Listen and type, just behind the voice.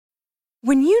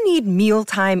When you need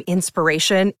mealtime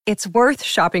inspiration, it's worth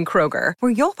shopping Kroger,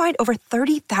 where you'll find over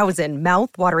 30,000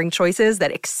 mouth-watering choices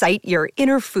that excite your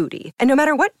inner foodie. And no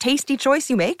matter what tasty choice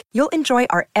you make, you'll enjoy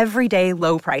our everyday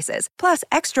low prices, plus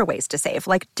extra ways to save,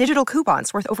 like digital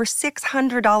coupons worth over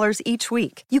 $600 each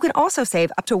week. You can also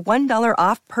save up to $1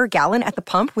 off per gallon at the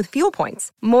pump with fuel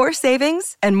points. More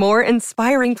savings and more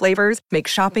inspiring flavors make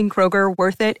shopping Kroger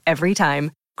worth it every time.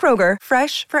 Kroger,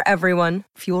 fresh for everyone.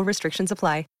 Fuel restrictions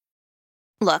apply.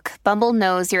 Look, Bumble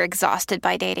knows you're exhausted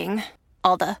by dating.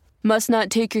 All the, must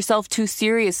not take yourself too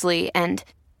seriously, and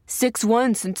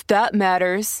 6'1" since that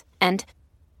matters, and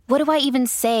what do I even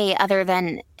say other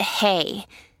than, hey?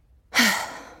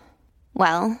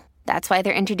 Well, that's why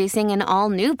they're introducing an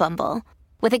all-new Bumble,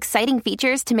 with exciting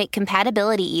features to make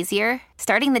compatibility easier,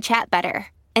 starting the chat better,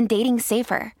 and dating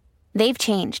safer. They've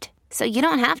changed, so you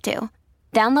don't have to.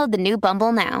 Download the new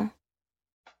Bumble now.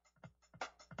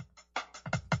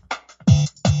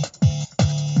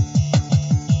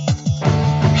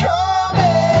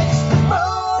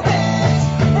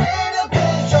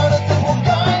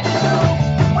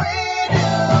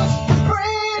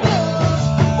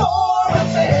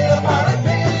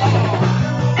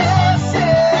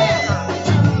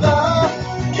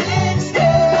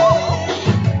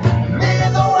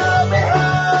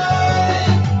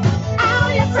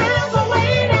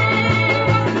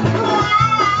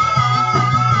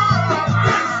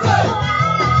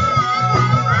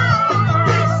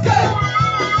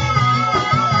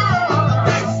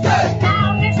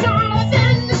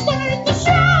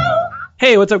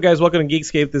 Hey, what's up, guys? Welcome to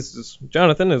Geekscape. This is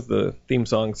Jonathan, as the theme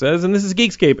song says, and this is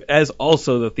Geekscape, as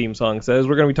also the theme song says.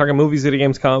 We're going to be talking movies, video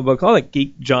games, comic books, all that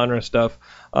geek genre stuff,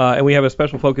 and we have a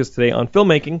special focus today on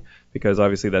filmmaking, because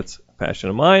obviously that's a passion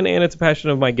of mine, and it's a passion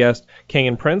of my guest,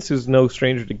 Kangen Prince, who's no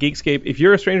stranger to Geekscape. If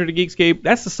you're a stranger to Geekscape,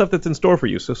 that's the stuff that's in store for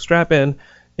you, so strap in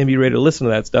and be ready to listen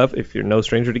to that stuff. If you're no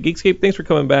stranger to Geekscape, thanks for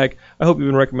coming back. I hope you've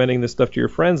been recommending this stuff to your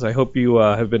friends. I hope you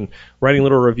have been writing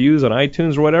little reviews on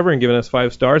iTunes or whatever and giving us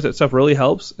 5 stars. That stuff really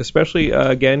helps, especially,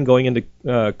 again, going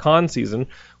into con season,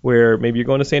 where maybe you're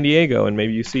going to San Diego and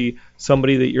maybe you see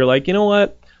somebody that you're like, you know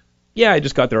what? Yeah, I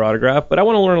just got their autograph, but I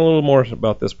want to learn a little more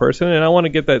about this person, and I want to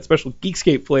get that special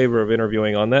Geekscape flavor of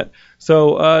interviewing on that.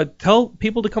 So tell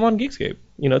people to come on Geekscape.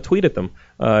 Tweet at them.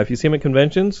 If you see them at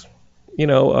conventions,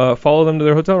 follow them to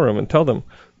their hotel room and tell them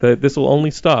that this will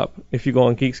only stop if you go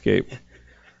on Geekscape.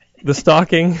 The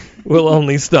stalking will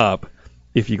only stop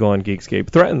if you go on Geekscape.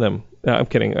 Threaten them. I'm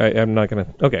kidding. I'm not going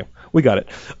to. Okay, we got it.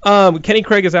 Kenny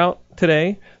Craig is out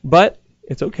today, but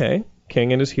it's okay.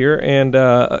 Kangen is here, and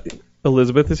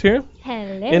Elizabeth is here.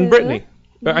 Hello. And Brittany.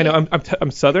 I know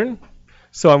I'm Southern,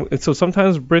 so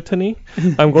sometimes Brittany.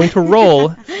 I'm going to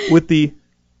roll with the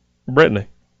Brittany.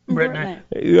 Brittany.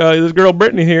 This girl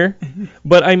Brittany here,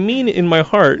 but I mean in my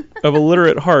heart of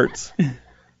illiterate hearts,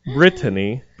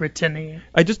 Brittany.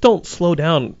 I just don't slow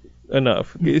down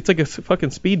enough. It's like a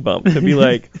fucking speed bump to be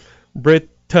like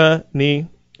Brittany,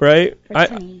 right?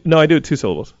 Brittany. I do it 2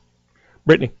 syllables.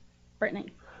 Brittany.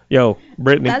 Yo,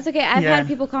 Brittany. That's okay. I've had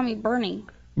people call me Bernie.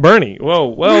 Bernie. Whoa.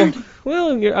 Well,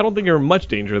 I don't think you're in much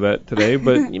danger of that today,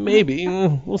 but maybe.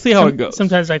 We'll see how it goes.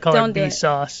 Sometimes I call her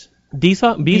B-sauce.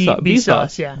 B-sauce?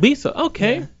 B-sauce, yeah. B-sauce,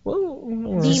 okay. Yeah.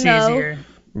 Well, it's easier.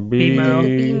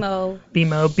 Bimo.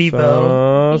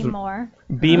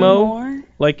 Bimo?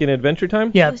 Like in Adventure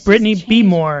Time? Yeah, Brittany B.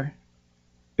 More.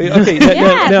 Okay,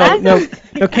 now,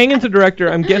 Kangen's a director.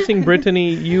 I'm guessing,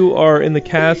 Brittany, you are in the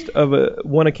cast of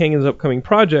one of Kangen's upcoming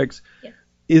projects. Yes.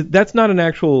 That's not an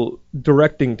actual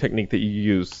directing technique that you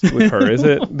use with her, is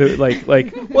it?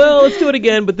 Well, let's do it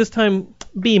again, but this time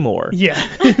be more. Yeah.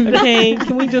 Okay,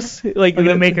 can we just I'm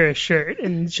gonna make her a shirt,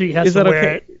 and she has to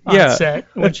wear it on set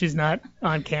when she's not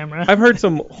on camera. I've heard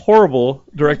some horrible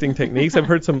directing techniques. I've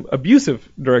heard some abusive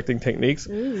directing techniques,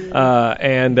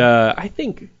 and I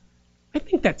think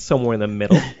that's somewhere in the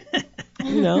middle.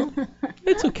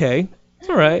 It's okay. It's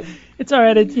all right. It's all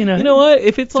right. You know what?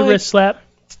 If it's a wrist slap.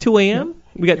 It's 2 a.m.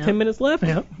 We got 10 minutes left.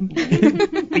 Yep.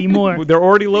 Be more. They're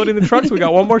already loading the trucks. We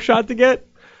got one more shot to get.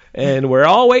 And we're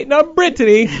all waiting on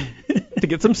Brittany to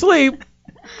get some sleep.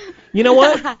 You know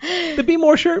what? The Be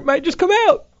More shirt might just come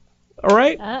out. All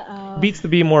right? Uh-oh. Beats the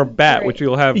Be More bat, which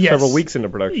you'll have several weeks into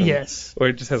production. Yes. Or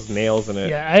it just has nails in it.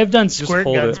 Yeah, I have done squirt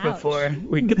guns before.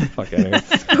 Wait, get the fuck out of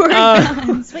here. Squirt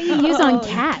guns. That's what you use on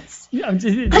cats.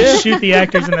 Just shoot the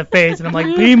actors in the face, and I'm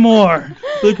like, be more.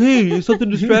 Like, hey, is something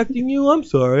distracting you? I'm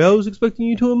sorry. I was expecting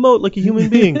you to emote like a human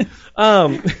being.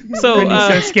 Brittany's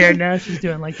so scared now. She's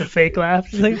doing like the fake laugh.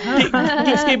 She's like,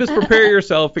 Geekscape is prepare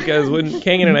yourself, because when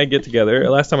Kangen and I get together,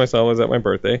 last time I saw him was at my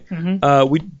birthday,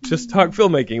 we just talk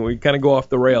filmmaking. We kind of go off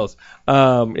the rails.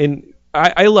 And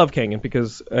I love Kangen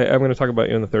because I'm going to talk about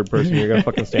you in the third person. You're going to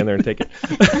fucking stand there and take it.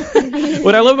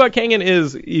 What I love about Kangen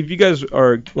is, if you guys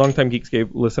are longtime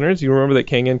Geekscape listeners, you remember that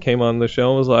Kangen came on the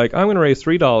show and was like, I'm going to raise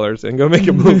 $3 and go make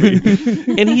a movie.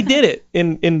 And he did it.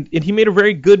 And he made a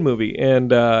very good movie.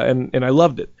 And I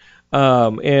loved it.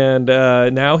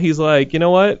 Now he's like, you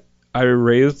know what? I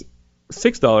raised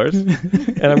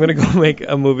 $6 and I'm going to go make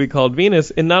a movie called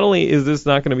Venus. And not only is this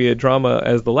not going to be a drama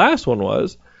as the last one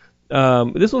was,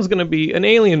 this one's going to be an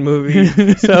alien movie,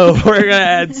 so we're going to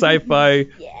add sci-fi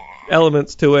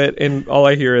elements to it, and all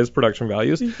I hear is production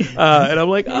values. And I'm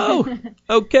like, oh,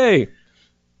 okay.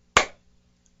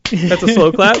 That's a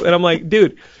slow clap, and I'm like,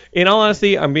 dude, in all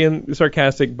honesty, I'm being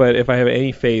sarcastic, but if I have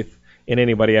any faith in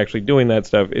anybody actually doing that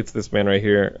stuff, it's this man right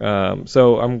here.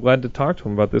 So I'm glad to talk to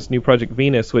him about this new project,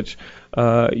 Venus, which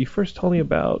you first told me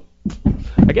about,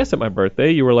 I guess at my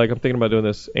birthday. You were like, I'm thinking about doing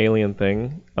this alien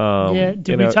thing.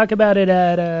 Did we talk about it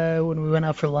at when we went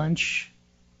out for lunch?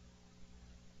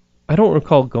 I don't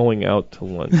recall going out to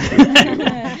lunch.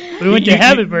 We went to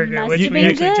Habit Burger, which we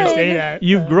actually just ate at.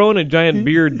 You've grown a giant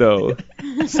beard, though.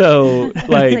 So,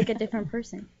 like a different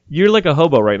person. You're like a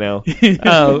hobo right now.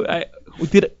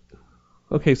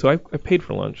 Okay, so I paid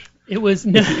for lunch. It was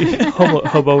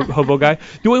hobo guy.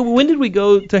 When did we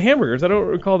go to Hamburgers? I don't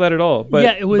recall that at all. But,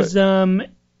 yeah, it was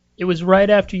right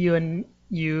after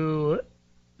you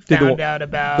found out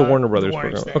about the Warner Brothers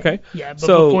program. Thing. Okay. Yeah, but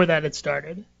before that it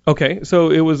started. Okay,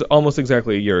 so it was almost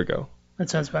exactly a year ago. That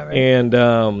sounds about right. And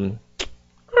all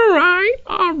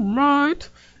right.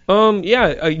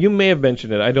 Yeah, you may have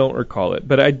mentioned it. I don't recall it,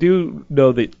 but I do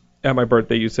know that at my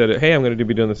birthday you said, "Hey, I'm going to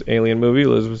be doing this alien movie.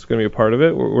 Elizabeth's going to be a part of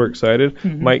it. We're excited.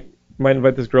 Mm-hmm. Might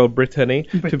invite this girl Brittany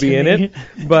to be in it,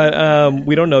 but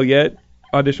we don't know yet.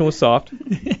 Audition was soft.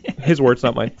 His words,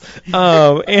 not mine.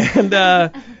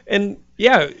 And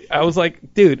yeah, I was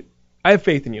like, dude, I have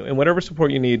faith in you, and whatever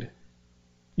support you need,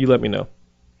 you let me know.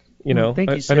 You know, thank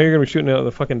you, I know you're gonna be shooting out in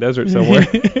the fucking desert somewhere.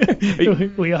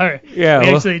 We are. Yeah. We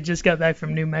actually just got back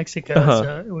from New Mexico,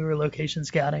 so we were location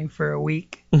scouting for a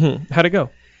week. Mm-hmm. How'd it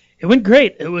go? It went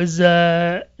great. It was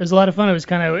a lot of fun. It was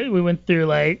we went through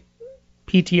like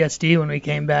PTSD when we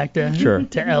came back to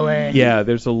LA. Yeah,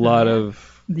 there's a lot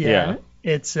of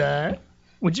it's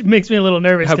which makes me a little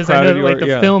nervous because I know that,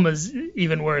 the film is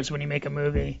even worse when you make a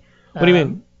movie. What do you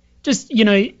mean? Just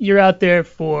you're out there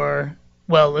for,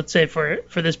 well, let's say for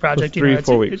this project,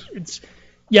 3-4 weeks. It's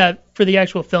for the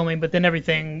actual filming, but then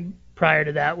everything prior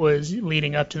to that was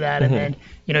leading up to that, and then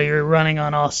you're running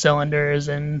on all cylinders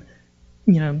and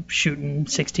shooting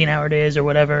 16-hour days or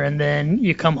whatever, and then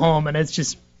you come home and it's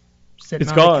just sitting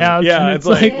on the couch. Yeah, it's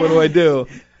like, what do I do?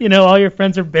 All your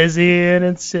friends are busy, and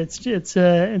it's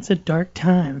a dark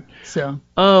time. So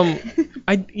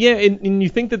and you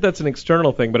think that that's an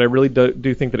external thing, but I really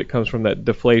do think that it comes from that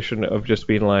deflation of just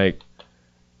being like,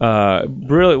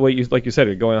 really, like you said,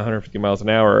 going 150 miles an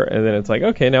hour, and then it's like,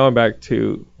 okay, now I'm back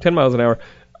to 10 miles an hour.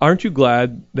 Aren't you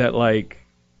glad that like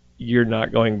you're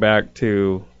not going back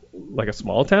to like a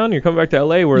small town? You're coming back to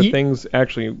LA where things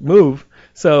actually move.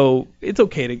 So it's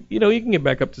okay to, you can get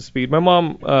back up to speed. My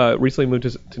mom recently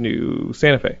moved to New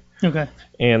Santa Fe. Okay.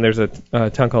 And there's a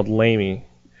town called Lamy,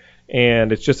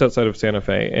 and it's just outside of Santa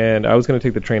Fe. And I was going to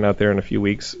take the train out there in a few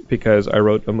weeks because I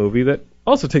wrote a movie that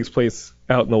also takes place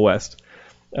out in the West.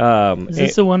 Is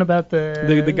this the one about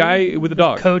the guy with the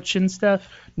dog? Coach and stuff?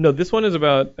 No, this one is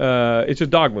about, it's a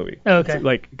dog movie. Oh, okay. It's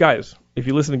like, guys, if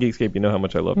you listen to Geekscape, you know how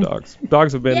much I love dogs.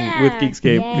 Dogs have been with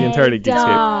Geekscape the entirety of Geekscape.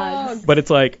 Dogs. But it's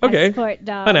like, okay,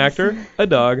 dogs. an actor, a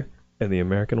dog, and the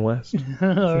American West.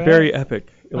 Very epic,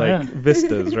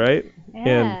 vistas, right? Yeah.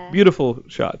 And beautiful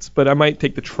shots. But I might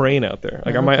take the train out there.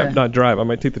 Like, I might not drive. I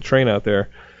might take the train out there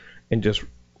and just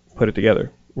put it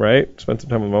together, right? Spend some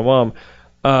time with my mom.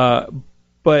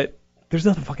 But there's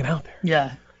nothing fucking out there.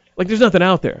 Yeah. Like, there's nothing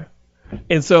out there.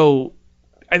 And so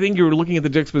I think you're looking at the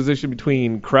juxtaposition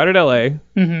between crowded LA,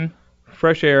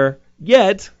 fresh air,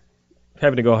 yet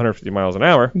having to go 150 miles an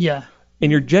hour. Yeah.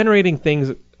 And you're generating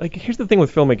things. Like, here's the thing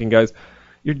with filmmaking, guys.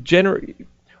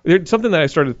 There's something that I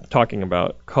started talking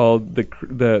about called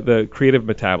the creative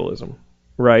metabolism,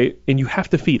 right? And you have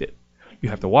to feed it. You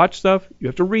have to watch stuff. You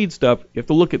have to read stuff. You have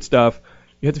to look at stuff.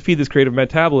 You have to feed this creative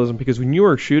metabolism, because when you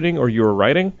are shooting or you are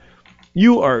writing,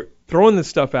 you are throwing this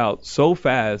stuff out so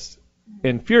fast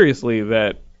and furiously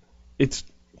that it's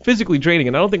physically draining.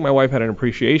 And I don't think my wife had an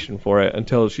appreciation for it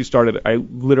until she started. I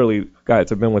literally,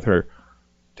 guys, I've been with her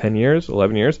 10 years,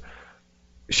 11 years.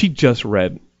 She just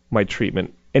read my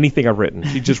treatment. Anything I've written,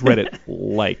 she just read it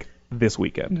like this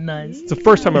weekend. Nice. It's the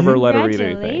first time I've ever let her read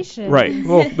anything. Right.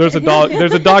 Well, there's a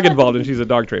dog involved, and she's a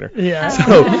dog trainer. Yeah.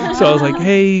 So I was like,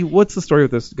 hey, what's the story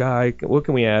with this guy? What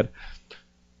can we add?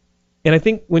 And I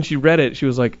think when she read it, she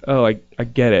was like, oh, I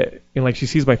get it. And like she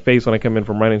sees my face when I come in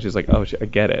from running, she's like, oh, I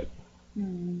get it.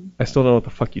 I still don't know what the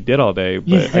fuck you did all day,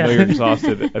 but I know you're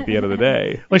exhausted at the end of the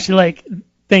day. Was she like,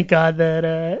 thank God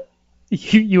that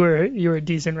you were a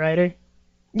decent writer?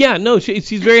 Yeah, no,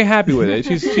 she's very happy with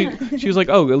it. She was like,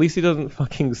 oh, at least he doesn't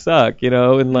fucking suck,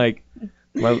 And like,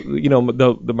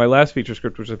 my last feature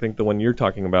script, which I think the one you're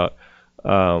talking about,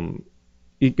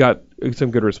 it got some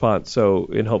good response. So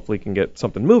and hopefully can get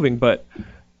something moving. But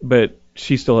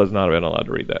she still has not been allowed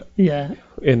to read that. Yeah.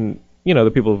 And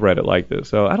the people who've read it like this.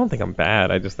 So I don't think I'm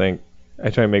bad. I just think I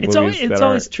try and make movies that it's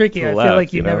always tricky. I feel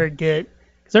like you never get.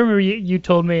 Because I remember you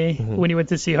told me when you went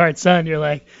to see Hard Sun, you're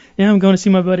like, yeah, I'm going to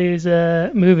see my buddy's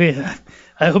movie.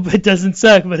 I hope it doesn't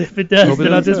suck, but if it does,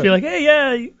 then I'll just be like, hey,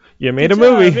 yeah. You made a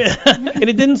movie. And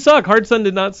it didn't suck. Hard Sun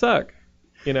did not suck.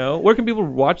 Where can people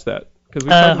watch that?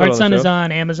 Hard Sun is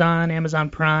on Amazon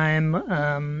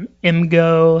Prime,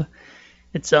 Imgo.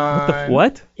 It's on...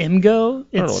 What? Imgo.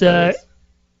 I don't know what that is.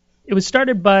 It was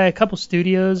started by a couple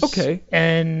studios. Okay.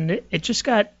 And it just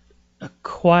got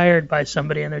acquired by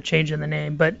somebody, and they're changing the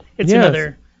name. But it's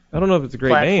another... I don't know if it's a great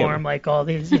platform name. like all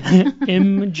these.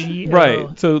 MGO.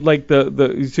 Right. So like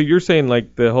so you're saying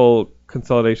like the whole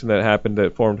consolidation that happened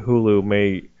that formed Hulu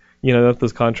may, if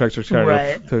those contracts are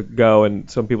starting to go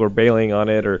and some people are bailing on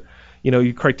it, or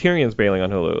Criterion's bailing on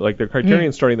Hulu. Like the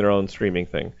Criterion's starting their own streaming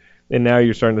thing. And now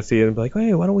you're starting to see it and be like,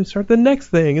 hey, why don't we start the next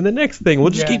thing and the next thing?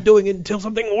 We'll just keep doing it until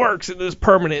something works and is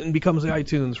permanent and becomes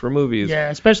iTunes for movies. Yeah,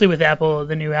 especially with Apple,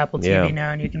 the new Apple TV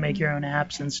now, and you can make your own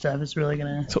apps and stuff. It's really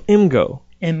gonna. So Imgo.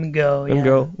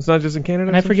 Yeah. It's not just in Canada.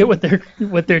 And I forget what they're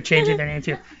changing their name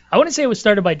to. I want to say it was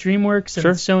started by DreamWorks and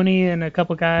Sony and a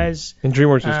couple guys. And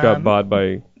DreamWorks just got bought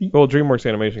by. Well, DreamWorks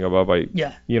Animation got bought by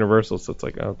Universal, so it's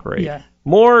like, oh great. Yeah.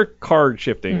 More card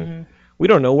shifting. Mm-hmm. We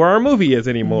don't know where our movie is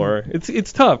anymore. Mm-hmm.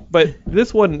 It's tough, but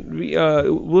this one,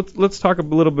 let's talk a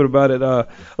little bit about it.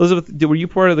 Elizabeth, were you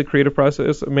part of the creative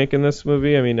process of making this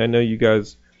movie? I mean, I know you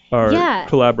guys are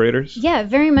collaborators. Yeah,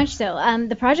 very much so.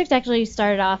 The project actually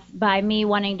started off by me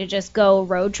wanting to just go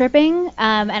road tripping,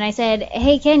 and I said,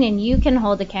 hey, Kenyon, you can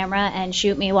hold the camera and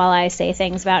shoot me while I say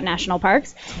things about national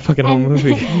parks. Fucking whole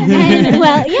movie.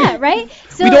 Well, yeah, right?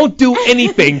 So, we don't do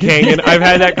anything, Kenyon. I've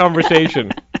had that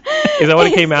conversation. Is that what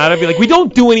it came out of? Be like, we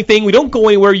don't do anything. We don't go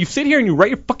anywhere. You sit here and you write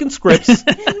your fucking scripts.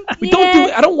 We don't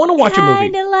do. I don't want to watch a movie.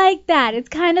 Kind of like that. It's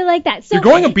kind of like that. So you're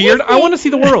growing a beard. I want to see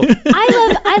the world.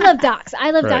 I love docs. I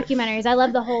love documentaries. I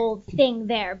love the whole thing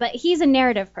there. But he's a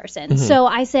narrative person. Mm-hmm. So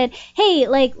I said, hey,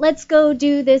 let's go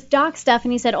do this doc stuff.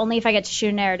 And he said, only if I get to shoot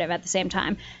a narrative at the same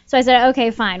time. So I said,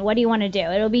 okay, fine. What do you want to do?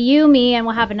 It'll be you, me, and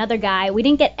we'll have another guy. We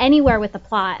didn't get anywhere with the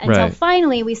plot until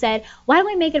finally we said, why don't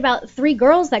we make it about 3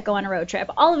 girls that go on a road trip?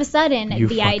 All of a sudden, the idea. You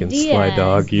fucking sly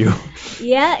dog, you.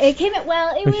 Yeah, it came at,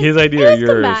 it was his idea or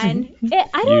yours? Combined.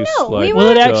 I don't know.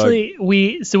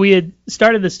 We had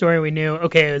started the story. We knew,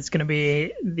 okay, it's going to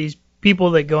be these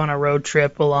people that go on a road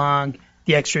trip along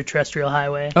the extraterrestrial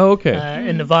highway. Oh, okay.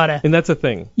 In Nevada. And that's a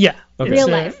thing. Yeah. Okay. Real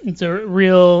life. It's a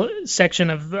real section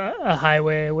of a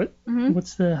highway.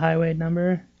 What's the highway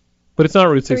number? But it's not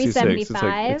Route 66. It's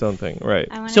like its own thing,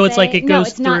 right? So it's like it goes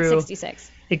it's through. Not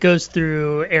 66. It goes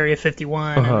through Area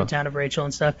 51 and the town of Rachel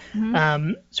and stuff.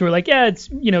 Mm-hmm. So we're like, yeah, it's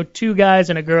 2 guys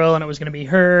and a girl, and it was going to be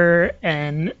her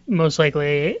and most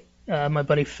likely my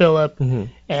buddy Philip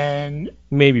and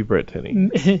maybe Brittany.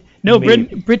 No,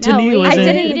 Brittany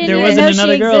wasn't. There wasn't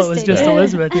another girl. It was just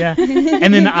Elizabeth. Yeah.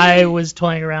 And then I was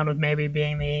toying around with maybe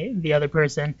being the other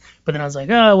person, but then I was like,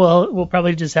 oh well, we'll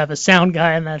probably just have a sound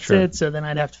guy and that's it. So then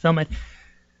I'd have to film it.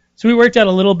 So we worked out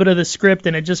a little bit of the script,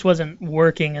 and it just wasn't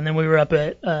working. And then we were up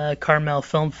at Carmel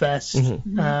Film Fest,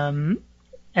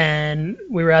 and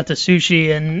we were out to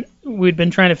Sushi, and we'd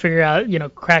been trying to figure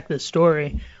out, crack this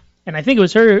story. And I think it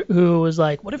was her who was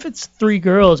like, what if it's 3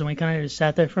 girls? And we kind of just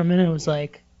sat there for a minute and was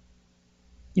like,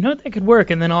 that could work.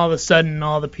 And then all of a sudden,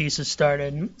 all the pieces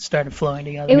started flowing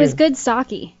together. It was good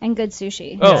sake and good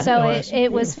sushi. Oh. So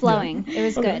it was flowing. It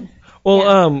was good.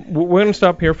 Well, we're going to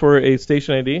stop here for a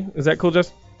station ID. Is that cool,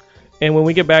 Jess? And when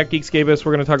we get back, Geekscapists,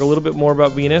 we're going to talk a little bit more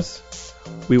about Venus.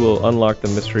 We will unlock the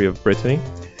mystery of Brittany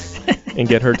and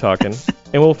get her talking.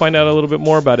 And we'll find out a little bit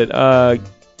more about it.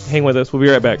 Hang with us. We'll be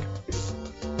right back.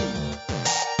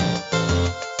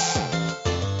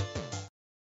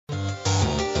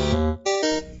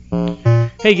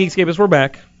 Hey, Geekscapists, we're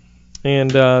back.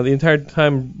 And the entire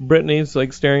time, Brittany's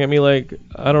staring at me like,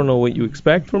 I don't know what you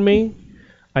expect from me.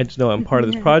 I just know I'm part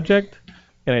of this project.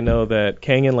 And I know that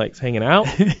Kangen likes hanging out.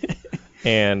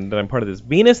 And that I'm part of this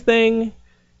Venus thing.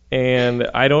 And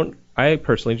I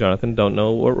personally, Jonathan, don't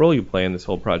know what role you play in this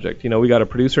whole project. We got a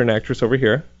producer and actress over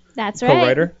here. That's right.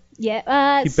 Co-writer.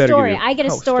 Yeah. He better Story. give you- I get a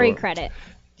oh, story story. credit.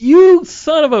 You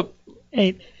son of a.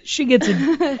 Hey, she gets a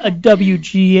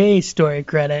WGA story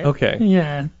credit. Okay.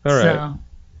 Yeah. All right. So,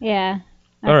 Yeah.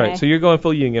 All right, Okay. so you're going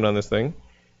full union on this thing.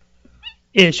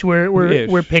 ish. We're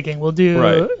Ish. picking. We'll do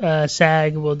Right.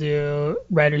 SAG. We'll do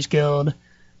Writers Guild.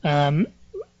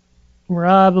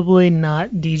 Probably not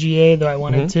DGA, though I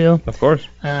wanted to. Of course.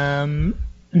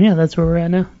 Yeah, that's where we're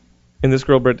at now. And this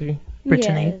girl, Brittany,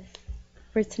 Brittany. Yes.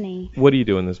 Brittany. what do you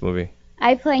do in this movie?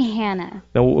 I play Hannah.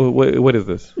 Now, what is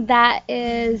this? That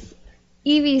is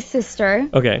Evie's sister,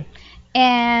 Okay.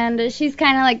 and she's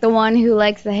kind of like the one who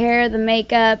likes the hair, the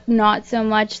makeup, not so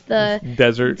much the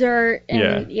Desert. dirt.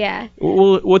 And yeah.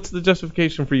 Well, what's the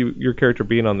justification for your character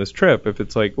being on this trip? If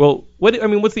it's like, well,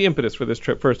 what's the impetus for this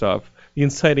trip? First off, the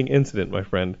inciting incident, my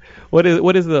friend. What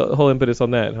is the whole impetus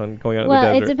on that? On going out in Well,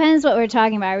 the it desert? depends what we're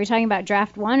talking about. Are we talking about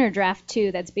draft 1 or draft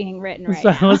 2 that's being written right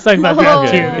So now? let's talk about draft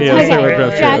Okay. two. Yeah, let's talk about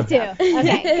Okay, draft draft 2.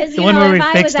 Okay, because The one where we if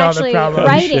I fixed was all the actually problems.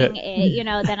 writing Shit.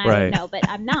 it, then I Right. would know, but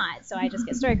I'm not, so I just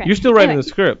get story credit. You're still writing Anyway. the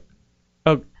script.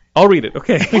 Oh, I'll read it.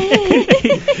 Okay.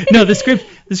 No, the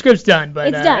script's done, but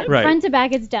It's done. Right. Front to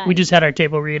back, it's done. we just had our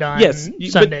table read on Yes, but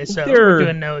Sunday, so there- we're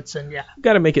doing notes and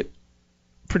Got to make it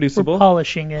we're producible.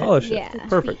 polishing it. Polish it. Yeah.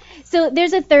 Perfect. So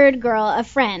there's a third girl, a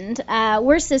friend.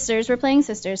 We're sisters. We're playing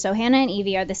sisters. So Hannah and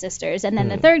Evie are the sisters. And then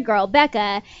the third girl,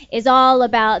 Becca, is all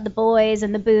about the boys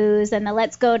and the booze and the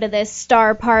let's go to this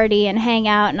star party and hang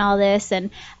out and all this. And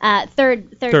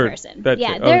third person. That's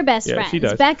Yeah, it. they're Oh, best yeah, friends. she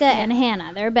does. Becca and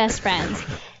Hannah, they're best friends.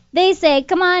 They say,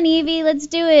 come on, Evie, let's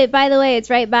do it. By the way, it's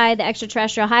right by the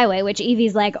extraterrestrial highway, which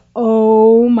Evie's like,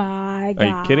 oh my God.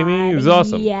 Are you kidding me? It was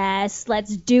awesome. Yes,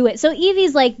 let's do it. So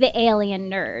Evie's like the alien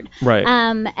nerd. Right.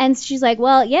 And she's like,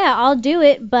 well, yeah, I'll do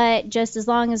it, but just as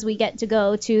long as we get to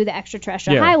go to the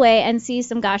extraterrestrial Yeah. highway and see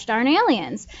some gosh darn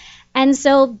aliens. And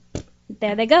so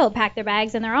there they go, pack their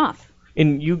bags and they're off.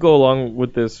 And you go along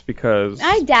with this because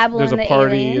I dabble there's in a the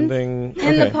party aliens. and thing.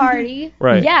 In the Okay. party.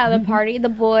 Right. Yeah, the party, the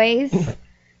boys,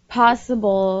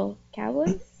 possible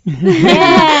cowboys.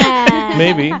 Yeah.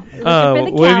 Maybe. for the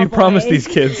What have you promised cowboys. these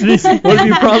kids? What have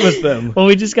you promised them? Well,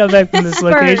 we just got back from this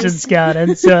location Spurs. scout,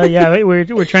 and so yeah,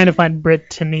 we're trying to find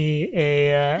Brittany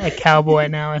a cowboy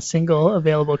now, a single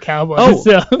available cowboy. Oh,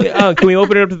 so can we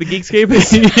open it up to the Geekscape?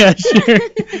 yeah,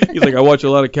 sure. He's like, I watch a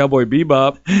lot of Cowboy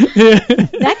Bebop.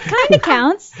 That kind of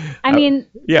counts. I mean,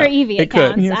 yeah, for Evie, it it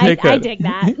could. counts. Yeah, I it could. dig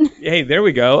that. Hey, there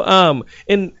we go.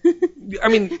 And I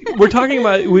mean, we're talking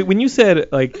about when you said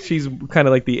like she's kind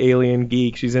of like the alien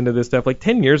geek, she's into this stuff. Like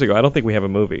 10 years ago, I don't think we have a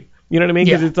movie. You know what I mean?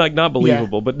 Because Yeah. it's like not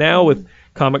believable. But now with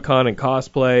Comic-Con and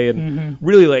cosplay and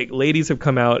really like ladies have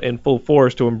come out in full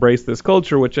force to embrace this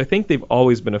culture, which I think they've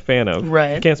always been a fan of.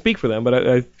 Right. I can't speak for them, but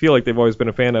I feel like they've always been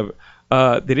a fan of.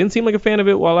 They didn't seem like a fan of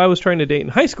it while I was trying to date in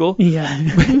high school. Yeah.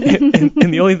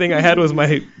 and the only thing I had was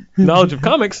my knowledge of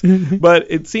comics. But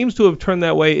it seems to have turned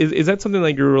that way. Is that something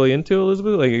like you're really into,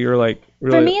 Elizabeth? Like you're like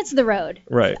really. For me, it's the road.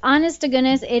 Right. Honest to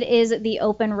goodness, it is the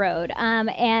open road.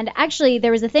 And actually,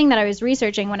 there was a thing that I was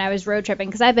researching when I was road tripping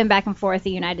because I've been back and forth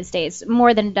the United States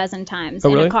more than a dozen times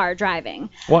in really? a car driving.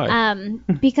 Why?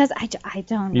 Because I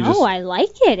don't You know. just- I like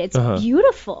it. It's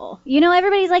beautiful. You know,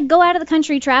 everybody's like, go out of the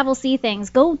country, travel, see things.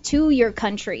 Go to your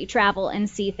country, travel and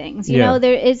see things. You Yeah. know,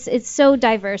 it's so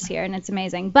diverse here and it's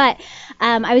amazing. But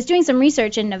I was doing some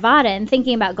research in Nevada and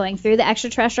thinking about going through the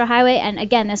extraterrestrial highway. And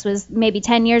again, this was maybe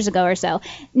 10 years ago or so.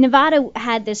 Nevada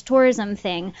had this tourism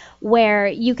thing where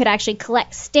you could actually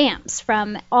collect stamps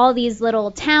from all these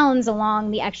little towns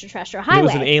along the extraterrestrial highway. It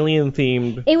was an alien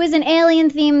themed. It was an alien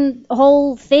themed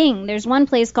whole thing. There's one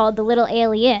place called the Little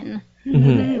Alien,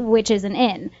 which is an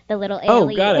inn. The Little Oh,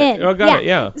 Alien got it. Inn. Oh, got it.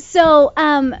 Yeah. So,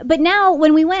 but now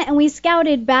when we went and we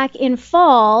scouted back in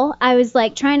fall, I was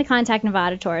like trying to contact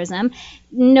Nevada Tourism.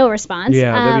 No response.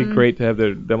 Yeah, that'd be great to have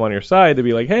them on your side to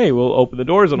be like, hey, we'll open the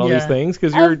doors on all these Yeah. things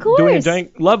because Of you're doing a course.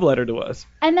 giant love letter to us.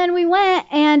 And then we went,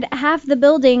 and half the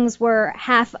buildings were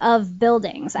half of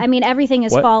buildings. I mean, everything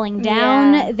is What? falling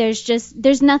down. Yeah.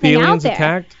 There's nothing The out aliens there.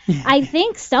 attacked. I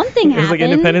think something It was happened. like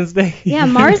Independence Day. Yeah,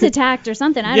 Mars attacked or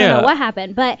something. I Yeah. don't know what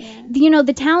happened, but you know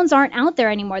the towns aren't out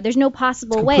there anymore. There's no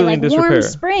possible way. completely Like in Warm disrepair.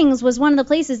 Springs was one of the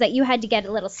places that you had to get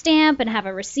a little stamp and have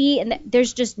a receipt, and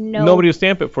there's just Nobody will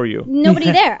stamp it for you. nobody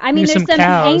there. I mean, There's there's some some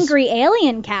cows. angry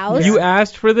alien cows. You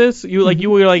asked for this. You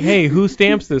were like, hey, who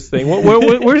stamps this thing?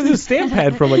 Where's this stamp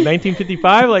pad from? Like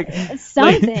 1955? Like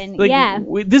Something, yeah.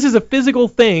 This is a physical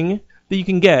thing that you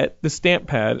can get. The stamp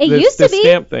pad. It this, used to this be.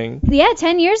 stamp thing. Yeah,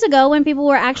 10 years ago when people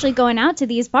were actually going out to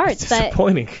these parts, but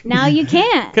Disappointing. now you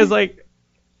can't. Because like,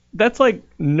 that's like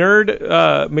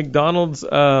nerd McDonald's.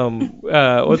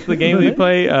 What's the game they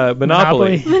play?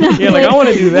 Monopoly. Yeah, like I want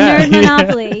to do that. Nerd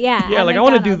Monopoly, yeah. Yeah, at like I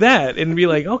want to do McDonald's. that and be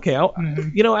like, okay,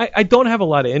 I don't have a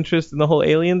lot of interest in the whole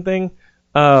alien thing.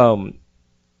 I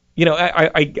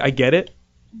get it.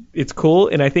 It's cool,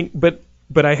 and I think, but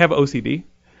I have OCD.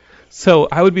 So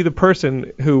I would be the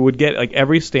person who would get like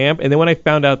every stamp, and then when I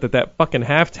found out that fucking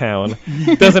half-town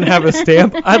doesn't have a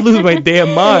stamp, I'd lose my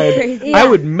damn mind. Yeah. I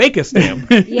would make a stamp,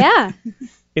 Yeah.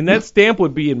 and that stamp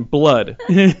would be in blood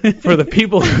for the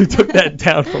people who took that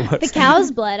down from us. The cow's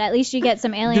blood. At least you get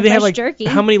some alien Do they fresh have like jerky.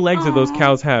 how many legs do those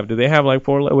cows have? Do they have like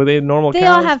 4? Were they normal They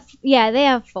cows? all have. Yeah, they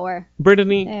have 4.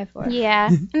 Brittany, They have 4. Yeah,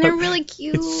 and they're really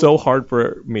cute. it's so hard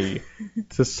for me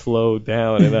to slow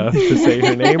down enough to say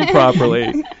her name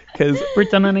properly. Cause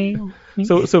Brittany.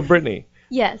 so Brittany,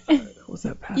 Yes, what's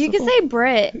that? you can say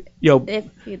Brit Yo, if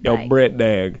you'd yo, like. Brit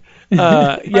Dag.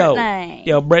 Brittany.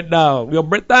 Yo, Brit Dog. Yo,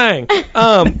 Brit Thang.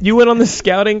 You went on the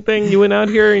scouting thing. You went out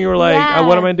here and you were like, Yeah.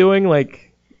 what am I doing?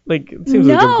 Like it seems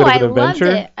like a No, bit I of an loved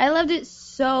adventure. it. I loved it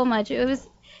so much. It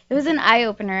was an eye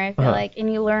opener. I feel Uh-huh. like,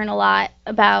 and you learn a lot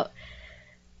about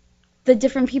the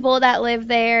different people that live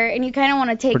there, and you kind of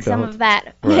want to take Or some don't. of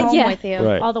that Right. home Yeah. with you.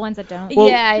 Right. All the ones that don't. Well,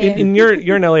 Yeah, and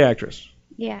you're an LA actress.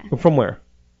 Yeah, From where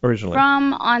originally?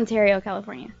 from Ontario,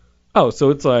 California. Oh, so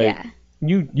it's like Yeah.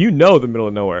 you know the middle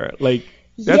of nowhere. Like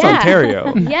that's Yeah.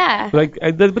 Ontario. Yeah. But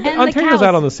And Ontario's the out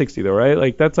cows. on the 60 though, right?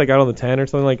 Like that's like out on the 10 or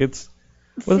something. Like it's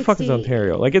where the fuck is 60.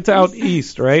 Ontario? Like it's out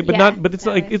east, right? But Yeah, it's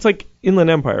that like way. it's like Inland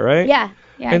Empire, right? Yeah.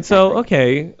 Yeah. And so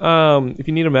okay, if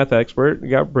you need a meth expert, you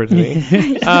got Brittany.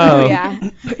 Oh, yeah.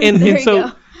 And There you so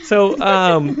go. so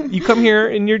you come here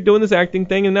and you're doing this acting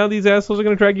thing, and now these assholes are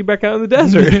gonna drag you back out in the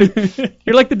desert.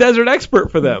 You're like the desert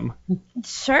expert for them.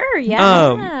 Sure.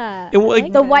 Yeah. Yeah. And like,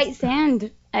 like the that. white sand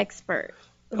expert.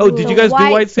 oh, did you guys do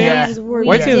White Sands? were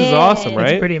White Sands is did. awesome, It's right?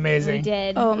 It's pretty We amazing.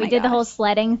 did. Oh we my did the whole gosh.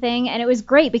 sledding thing, and it was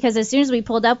great because as soon as we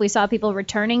pulled up, we saw people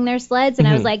returning their sleds, and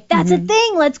I Mm-hmm. was like, "That's a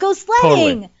thing. Let's go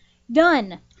sledding."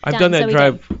 Done. I've done that So we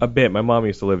drive did. a bit. My mom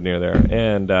used to live near there,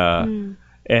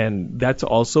 and that's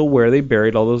also where they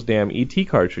buried all those damn ET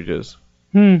cartridges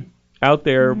out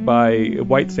there by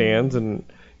White Sands and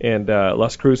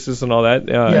Las Cruces and all that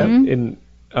in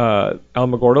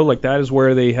Alamogordo. Like that is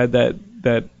where they had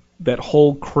that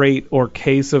whole crate or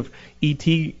case of ET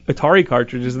Atari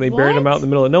cartridges, and they buried them out in the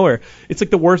middle of nowhere. It's like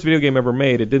the worst video game ever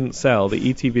made. It didn't sell, the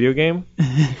ET video game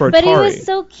for Atari. But he was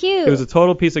so cute. It was a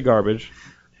total piece of garbage.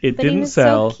 It but didn't he was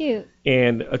sell. so cute.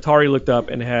 And Atari looked up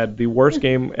and had the worst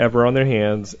game ever on their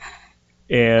hands,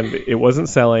 and it wasn't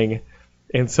selling,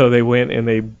 and so they went and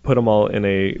they put them all in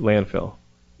a landfill.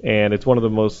 And it's one of the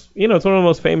most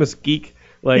famous geek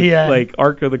like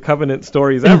Ark of the Covenant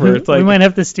stories ever. It's like we might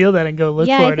have to steal that and go look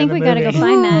Yeah, for I it think in we the gotta movie. go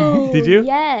find that. Did you?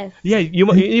 Yes. yeah, you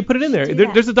put it in there. do There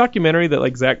that. there's a documentary that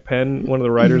like Zach Penn, one of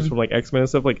the writers from like X-Men and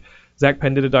stuff, like Zach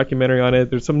Penn did a documentary on it.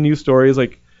 There's some news stories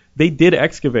like they did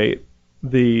excavate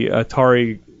the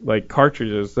Atari like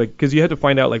cartridges, like because you had to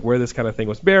find out like where this kind of thing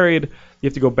was buried. You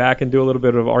have to go back and do a little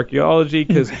bit of archaeology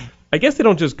because I guess they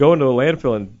don't just go into a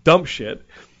landfill and dump shit.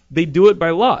 They do it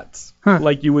by lots,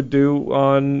 like you would do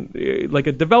on like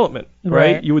a development,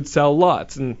 right? Right. You would sell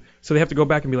lots, and so they have to go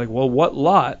back and be like, well, what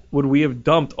lot would we have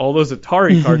dumped all those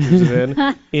Atari cartridges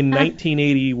in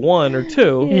 1981 or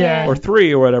 2 Yeah. or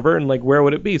 3 or whatever, and like where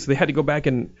would it be? So they had to go back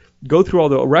and go through all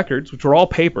the records, which were all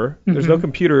paper. There's no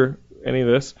computer, any of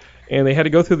this, and they had to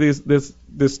go through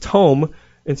this tome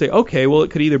and say, okay, well,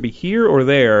 it could either be here or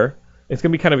there. It's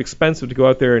going to be kind of expensive to go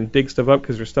out there and dig stuff up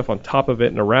because there's stuff on top of it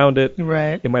and around it.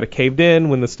 Right. It might have caved in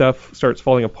when the stuff starts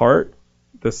falling apart.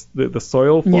 The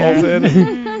soil falls Yeah. in,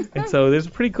 and so there's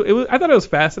pretty cool. I thought it was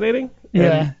fascinating.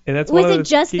 Yeah. and that's Was one of it the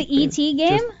just the key ET things.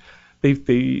 game?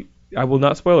 They I will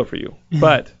not spoil it for you,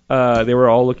 but they were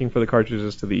all looking for the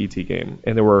cartridges to the ET game,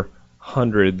 and there were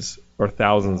hundreds or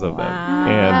thousands of them.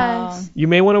 And you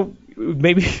may want to.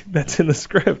 Maybe that's in the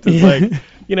script. It's like,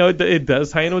 it does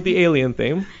tie in with the alien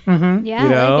theme, Yeah, you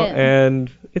know, I like it.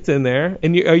 and it's in there.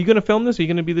 And are you going to film this? Are you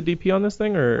going to be the DP on this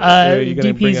thing, or are you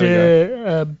going to bring DP's out a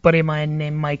guy? a buddy of mine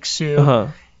named Mike Sue, Uh-huh.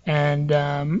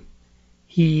 and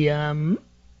he's going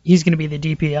to be the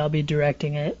DP. I'll be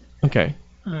directing it. Okay.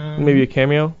 Maybe a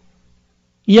cameo.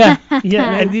 Yeah,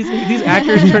 yeah. And these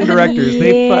actors turn directors.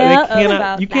 They Yeah, cannot.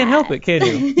 about You can't help it, can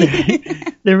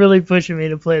you? They're really pushing me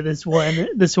to play this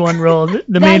one role. The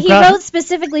That main he wrote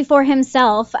specifically for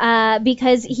himself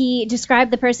because he described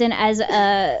the person as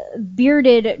a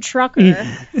bearded trucker.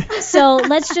 So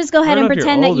let's just go ahead I and don't know if you're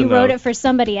pretend that old you wrote enough. it for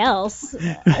somebody else.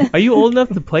 Are you old enough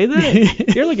to play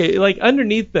that? You're like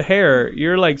underneath the hair.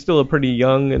 You're like still a pretty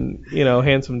young and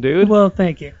handsome dude. Well,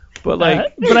 thank you. But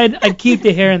like, but I'd keep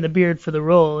the hair and the beard for the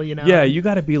role, you know. yeah, you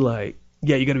got to be like,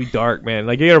 you got to be dark, man.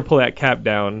 Like you got to pull that cap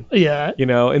down. Yeah. You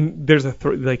know, and there's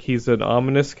like he's an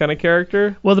ominous kind of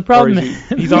character. Well, the problem Or is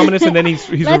he's ominous and then he's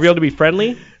revealed to be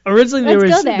friendly. Originally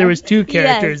Let's go there. there was two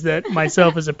characters that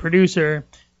myself as a producer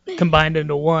combined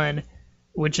into one,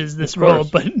 which is this role.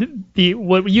 But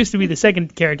what used to be the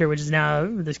second character, which is now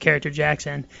this character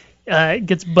Jackson,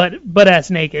 gets butt ass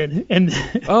naked, and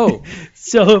Oh,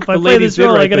 so if I play ladies this did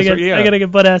role, write this, yeah. I gotta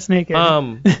get butt ass naked.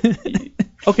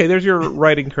 okay, there's your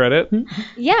writing credit.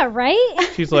 Yeah, right?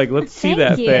 She's like, let's see Thank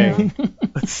that you. thing.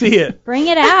 Let's see it. Bring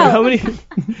it out. How many?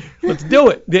 Let's do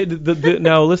it.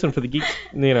 Now listen, for the geeks,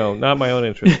 you know, not my own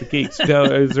interest, the geeks. Now,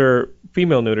 is there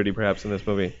female nudity perhaps in this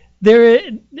movie? There,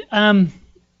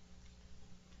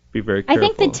 Be very I careful.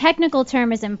 think the technical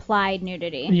term is implied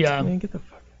nudity. yeah. Man, get the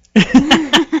fuck.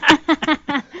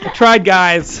 I tried,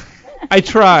 guys. I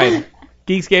tried.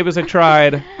 Geekscapists, I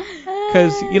tried.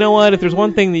 Because you know what? If there's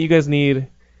one thing that you guys need,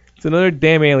 it's another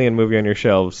damn Alien movie on your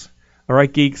shelves. All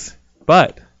right, geeks.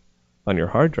 But on your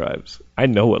hard drives, I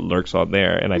know what lurks on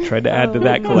there, and I tried to add to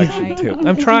that collection too.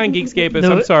 I'm trying, Geekscapists.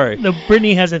 I'm sorry. No,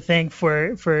 Brittany has a thing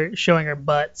for showing her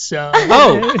butt, so.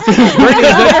 Oh, Brittany,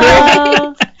 is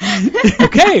that true?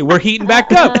 Okay, we're heating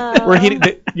back up. We're heating.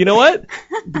 You know what?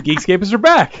 The Geekscapists are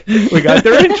back. We got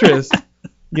their interest.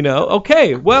 You know,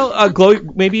 okay. Well, glow.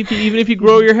 Maybe even if you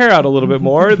grow your hair out a little bit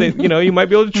more, you might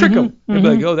be able to trick them. They'll be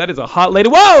like, oh, that is a hot lady.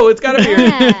 Whoa, it's got a beard.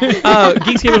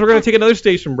 Geekscapists, we're going to take another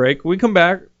station break. When we come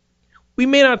back, we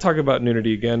may not talk about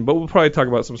nudity again, but we'll probably talk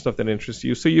about some stuff that interests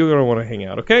you, so you're going to want to hang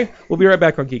out, okay? We'll be right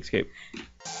back on Geekscape.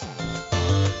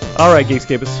 All right,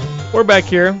 Geekscapists. We're back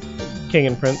here. King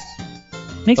and Prince.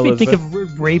 Makes me think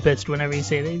Elizabeth. of rapist whenever you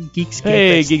say that. Geekscapist.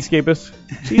 Hey, Geekscapists.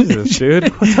 Jesus, dude.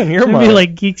 What's on your Would it mind? be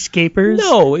like Geekscapers?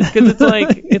 No, because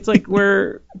it's like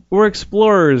we're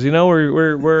explorers, you know.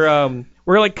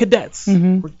 We're like cadets.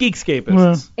 Mhm. We're Geekscapists.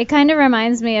 Well. It kind of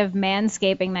reminds me of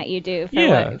manscaping that you do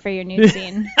for your nude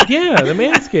scene. Yeah, the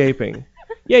manscaping.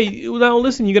 Yeah, now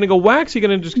listen, you're gonna go wax. You're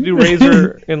gonna just do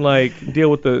razor and like deal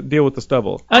with the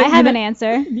stubble. I have you an know-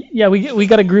 answer. Yeah, we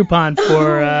got a Groupon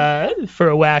for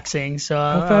a waxing, so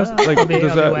How fast? I'll Like, be what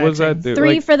does that waxing. do?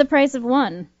 3 Like, for the price of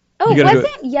 1. Oh, You gotta do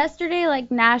wasn't yesterday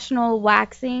like National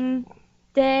Waxing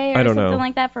Day or I don't something know.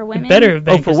 like that for women? Better have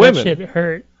been, for 'cause women. that shit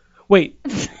hurt. wait,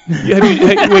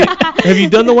 have you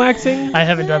done the waxing? I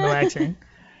haven't done the waxing.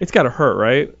 It's gotta hurt,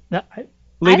 right? No,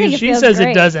 I think it she feels says great.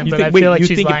 it doesn't, You but think, I feel like you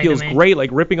she's think it lying feels to me. great, like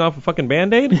ripping off a fucking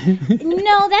Band-Aid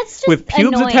No, that's just with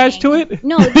pubes annoying. attached to it?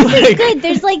 No, this is good.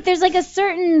 There's like a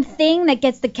certain thing that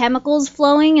gets the chemicals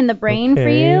flowing in the brain for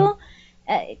Okay. you.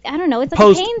 I don't know. It's like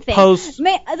a pain thing.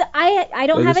 I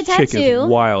don't have a This chick is tattoo.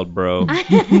 wild, bro.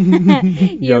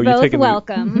 You're you both taking the-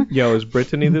 welcome. Yo, is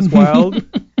Brittany this wild?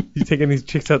 You taking these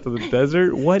chicks out to the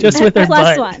desert? What? Just with her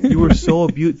Plus butt. 1. You were so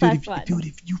beautiful, Plus dude. one.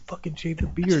 If you fucking shaved the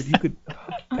beard, you could.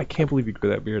 I can't believe you grew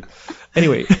that beard.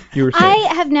 Anyway, you were saying.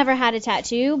 I have never had a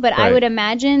tattoo, but I Right. would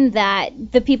imagine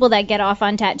that the people that get off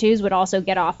on tattoos would also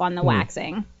get off on the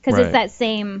waxing because Right. it's that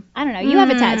same. I don't know. You have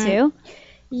a tattoo.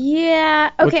 Yeah.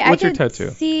 Okay. What's I your could tattoo?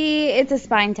 see it's a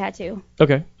spine tattoo.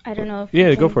 Okay. I don't know if Yeah,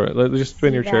 you go can for it. Let's just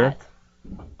spin see your chair.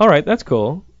 that. All right, that's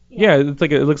cool. Yeah, it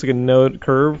looks like a node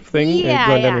curve thing Yeah,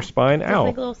 going down yeah. your spine. Just Ow.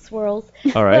 like little swirls.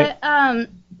 All right. But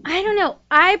I don't know.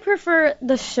 I prefer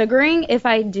the sugaring if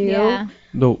I do. Yeah.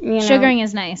 No. You know, Sugaring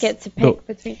is nice. get to pick No.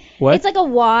 between. What? It's like a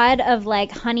wad of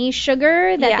like honey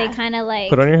sugar that Yeah. they kind of like.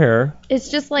 Put on your hair. It's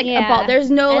just like Yeah. a ball. There's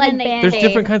no And like then they- band-aid There's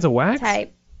different kinds of wax.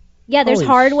 type. Yeah, there's Holy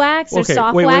hard sh- wax, there's Okay,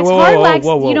 soft wait, wax. whoa, Hard whoa, wax,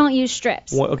 whoa, whoa. you don't use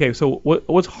strips. Okay, so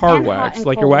what's hard And hot wax? and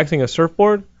Like you're cold. waxing a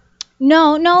surfboard?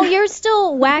 No, you're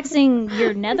still waxing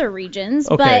your nether regions,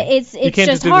 Okay. but it's you can't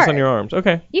just do hard. this on your arms.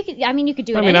 Okay. You could do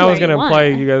it. I mean, I was anywhere gonna you imply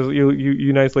want. you guys,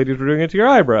 you nice ladies were doing it to your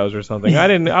eyebrows or something.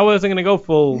 I wasn't gonna go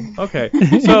full. Okay.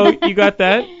 So you got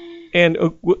that, and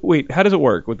wait, how does it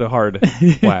work with the hard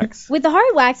wax? With the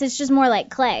hard wax, it's just more like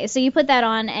clay. So you put that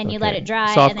on and you let Okay. it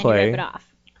dry, Soft and then clay. you rip it off.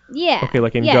 Yeah. Okay,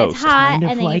 like in yeah, Ghost. it's hot, Kind of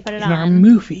and then like you put it in our on.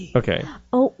 movie. Okay.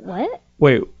 Oh, what?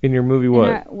 Wait, in your movie,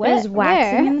 what? There's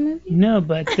waxing in the movie. No,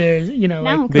 but there's Now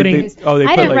I'm like putting confused. they I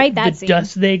put, didn't like, write that the scene.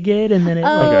 dust they get, and then it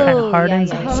like Oh, kind of hardens.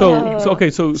 yeah, yeah.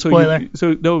 So Spoiler.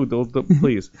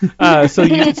 Please.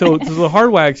 So the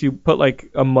hard wax you put like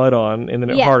a mud on and then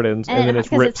it Yeah, hardens and then it's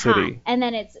 'cause Rip hot. City. And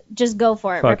then it's just go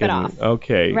for it, rip it off.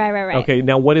 Okay. Right. Okay,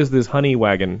 now what is this honey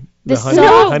wagon? The honey,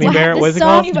 soft honey wax. bear? What is The it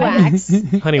called? soft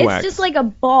wax. Honey It's wax. just like a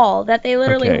ball that they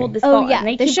literally Okay. hold this Oh, ball yeah, and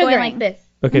they the keep going sugaring. like this.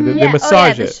 Okay, they Yeah,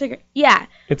 massage the it. sugar. Yeah.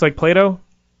 It's like Play-Doh,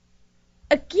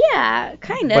 Yeah,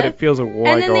 kind of. but it feels like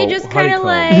and then they just kind of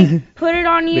honeycomb. like put it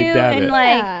on you They dab and it.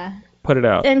 like Yeah. Put it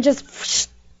out. and just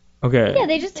Okay. Yeah,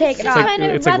 they just Take it off. Kind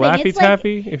of It's like rubbing. Laffy It's like,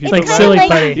 Taffy. If you it's like put silly Laffy-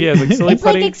 putty. Yeah, it's like silly it's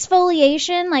like putty.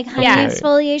 exfoliation, like honey Yeah.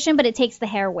 exfoliation, but it takes the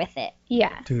hair with it.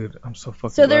 Yeah. Dude, I'm so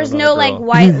fucking. So glad there's I'm not no a like girl.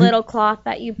 white little cloth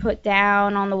that you put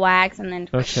down on the wax and then.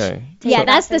 Okay. Take Yeah, it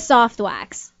that's off the and- soft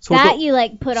wax. So what that the- you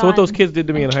like put on. So what those kids did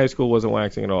to me in high school wasn't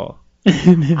waxing at all.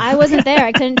 I wasn't there.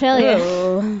 I couldn't tell you.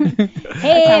 Ooh.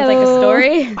 Hey, Sounds like a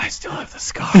story. I still have the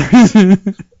scars.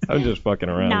 I'm just fucking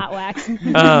around. Not wax.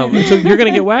 So you're gonna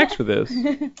get waxed for this.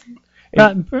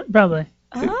 Probably.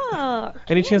 Oh.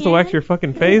 Any chance to wax your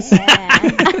fucking face?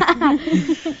 That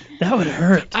would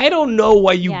hurt. I don't know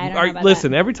why you Yeah, I don't know are. about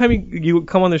Listen, every time you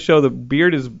come on the show, the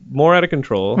beard is more out of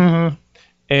control, Mhm.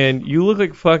 and you look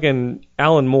like fucking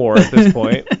Alan Moore at this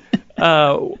point.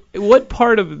 What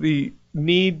part of the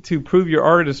need to prove your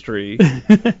artistry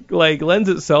like lends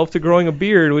itself to growing a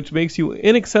beard, which makes you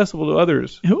inaccessible to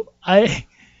others? I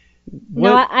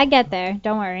No, What- I get there.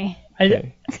 Don't worry.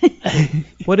 Okay.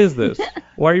 What is this?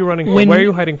 Why are you running? When- why are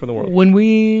you hiding from the world? When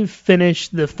we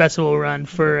finished the festival run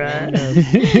for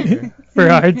for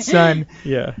Hard Sun,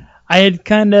 Yeah. I had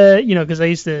kind of, because I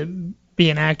used to be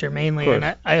an actor mainly, Of and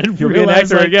course. I had You'll be an realized,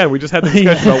 actor like, again. We just had the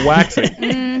discussion about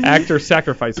waxing. Actor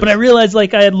sacrifices. but I realized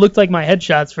like I had looked like my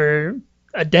headshots for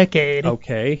a decade,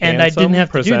 Okay. and I didn't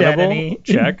have to do that presentable,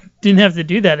 check. Didn't have to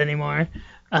do that anymore.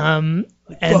 And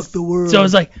fuck the world. So I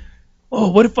was like, oh,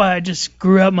 what if I just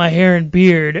grew out my hair and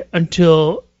beard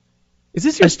until Is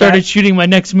this I your started shooting my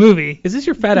next movie? Is this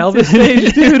your Fat Elvis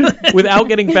stage, dude? Without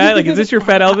getting fat? Like, is this your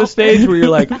Fat Elvis stage where you're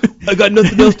like, I got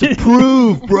nothing else to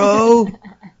prove, bro.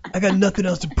 I got nothing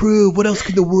else to prove. What else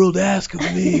can the world ask of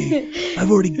me?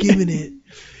 I've already given it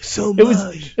so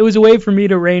much. It was a way for me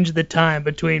to range the time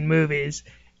between movies.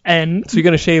 And So you're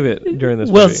going to shave it during this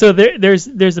well, movie? so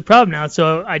there's a problem now.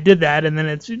 So I did that, and then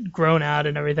it's grown out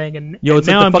and everything, and, Yo, and it's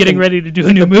like now the I'm getting fucking- ready to do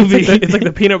a new movie. It's like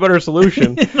the peanut butter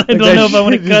solution. I don't know if I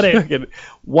want to cut it.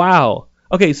 Wow.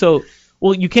 Okay, so,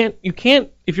 well, you can't,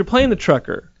 if you're playing the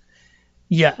trucker,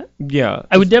 Yeah, yeah.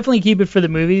 I would definitely keep it for the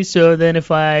movie. So then, if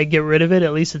I get rid of it,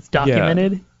 at least it's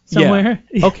documented somewhere.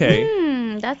 Yeah. Okay.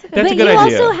 That's a good. That's but a good you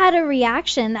idea. also had a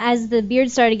reaction as the beard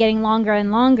started getting longer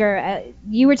and longer.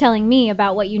 You were telling me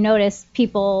about what you noticed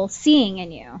people seeing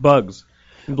in you. Bugs.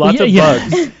 Lots Well, of yeah.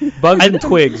 bugs. Bugs and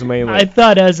twigs, mainly. I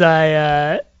thought as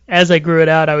I grew it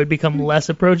out, I would become less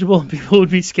approachable. People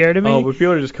would be scared of me. Oh, but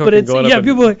people are just But cooking, it's going yeah, up and-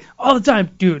 people are like all the time,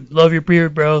 dude. Love your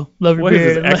beard, bro. Love your What is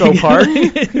beard. this, And, Echo like, Park?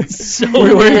 it's so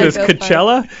What weird. is this, Echo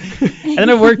Park. Coachella? And then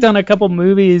I've worked on a couple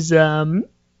movies,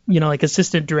 like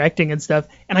assistant directing and stuff,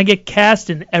 and I get cast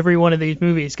in every one of these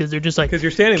movies because they're just like, 'Cause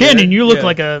you're standing Canyon, there. you look Yeah.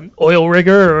 like a oil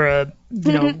rigger or a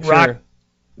rock Sure.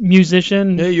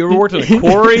 musician. Yeah, you ever worked at a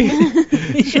quarry?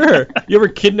 Sure. You ever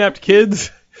kidnapped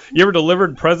kids? You ever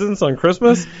delivered presents on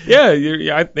Christmas? Yeah,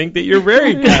 I think that you're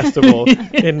very castable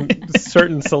in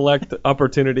certain select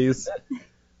opportunities.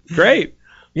 Great.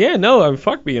 Yeah, no,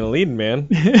 fuck being a leading man.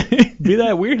 Be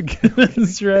that weird guy.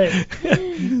 That's right.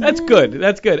 That's good.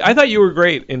 That's good. I thought you were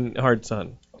great in Hard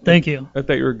Sun. Thank you. I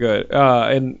thought you were good.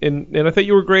 And I thought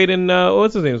you were great in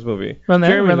what's his name's movie? Run That-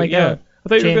 Jeremy's Run That movie, yeah. Go. I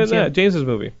thought you were good in James, that. yeah. James's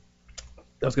movie.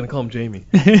 I was gonna call him Jamie.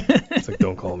 It's like,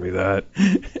 don't call me that.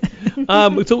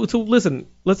 So listen,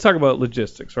 let's talk about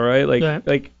logistics, all right? Like, Right.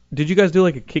 like, did you guys do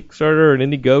like a Kickstarter or an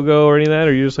Indiegogo or any of that,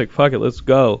 or you just like, fuck it, let's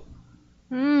go?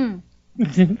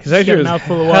 Because I Get sure a as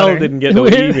mouthful of hell water. didn't get no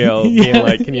email being Yeah.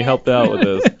 like, can you help out with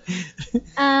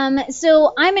this?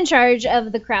 So I'm in charge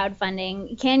of the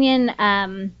crowdfunding. Canyon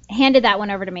handed that one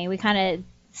over to me. We kind of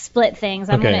split things.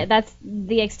 Okay. That's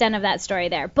the extent of that story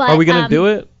there. But Are we gonna do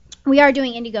it? We are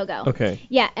doing Indiegogo. Okay.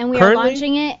 Yeah, and we Currently? are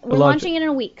launching it. We're Launching. launching it in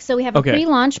a week. So we have a Okay.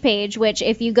 pre-launch page, which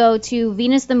if you go to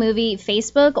Venus the Movie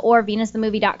Facebook or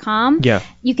venusthemovie.com, Yeah.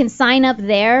 you can sign up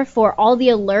there for all the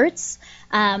alerts.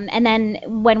 And then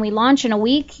when we launch in a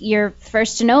week, you're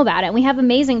first to know about it. And we have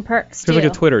amazing perks too. There's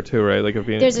like a Twitter too, right? Like a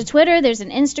Venus. There's a Twitter, there's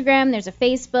an Instagram, there's a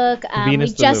Facebook. We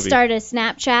Venus the just Movie. started a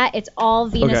Snapchat. It's all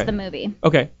Venus Okay. the Movie.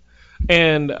 Okay.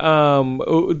 And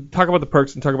talk about the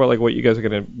perks and talk about like what you guys are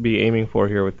going to be aiming for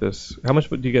here with this. How much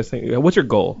do you guys think? What's your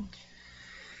goal?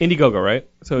 Indiegogo, right?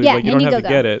 So Yeah, like you don't have to Indiegogo.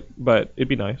 get it, but it'd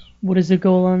be nice. What is the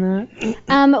goal on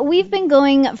that? We've been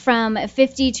going from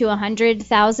 50 to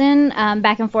 100,000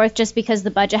 back and forth just because the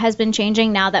budget has been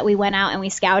changing now that we went out and we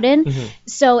scouted. Mm-hmm.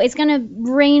 So it's going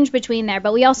to range between there,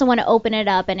 but we also want to open it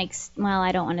up and well,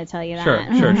 I don't want to tell you that.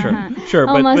 Sure.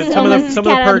 But Almost, some of the almost some of the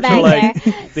cat on perks are the like back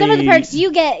there. Some of the perks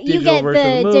you get digital version of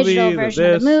the movie, digital version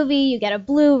of this. the movie, you get a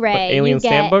Blu-ray, Alien you get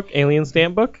stamp book.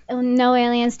 Oh, no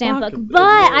alien stamp Fuck, book. But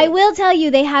I will tell you,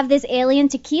 they have this alien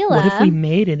tequila. What if we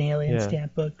made an alien Yeah.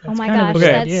 stamp book? Oh That's my kind of a gosh, good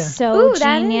Okay. that's idea. so Ooh,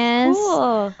 that genius. is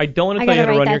cool. I don't want to I tell you how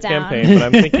gotta to run write your that down.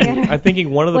 campaign, but I'm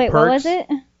thinking one of the Wait, perks. what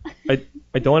was it?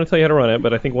 I don't want to tell you how to run it,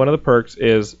 but I think one of the perks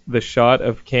is the shot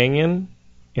of Kangen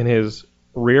in his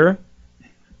rear.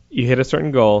 You hit a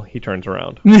certain goal, he turns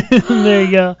around. There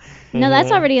you go. No,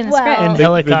 that's already in the Wow. script. And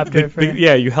helicopter.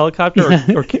 Yeah, you helicopter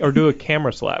or do a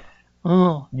camera slap.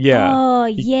 Oh, Yeah. Oh,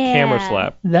 you yeah. Camera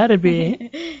slap. that'd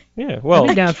be. Yeah. Well, I'd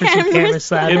be down for some camera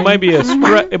slapping. it might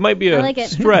be a like it.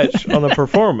 stretch on the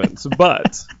performance,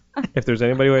 but if there's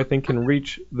anybody who I think can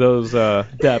reach those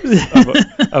depths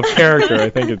of character, I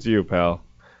think it's you, pal.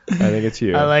 I think it's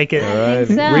you. I like it. All right,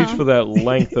 think so. reach for that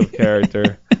length of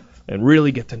character and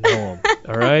really get to know him.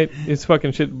 All right, it's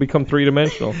fucking shit become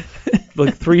 3-dimensional,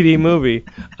 like 3D movie.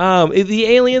 The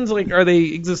aliens, like, are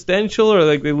they existential or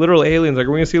like they literal aliens? Like,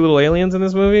 are we gonna see little aliens in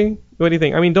this movie? What do you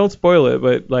think? I mean, don't spoil it,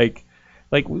 but like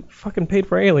we fucking paid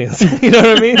for aliens. You know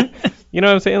what I mean? You know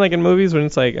what I'm saying? Like in movies when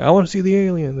it's like, I want to see the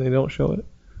alien, they don't show it.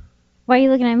 Why are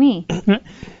you looking at me?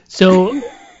 So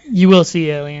you will see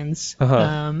aliens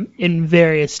Uh-huh. in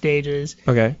various stages,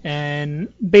 Okay,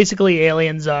 and basically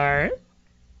aliens are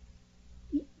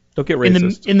don't get in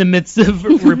racist. the midst of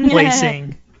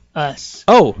replacing us.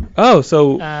 So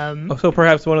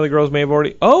perhaps one of the girls may have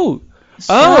already. Oh, shit!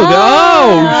 You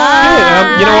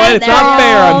know what? It's not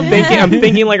fair. I'm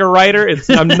thinking like a writer. It's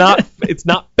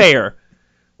not fair.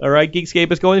 All right,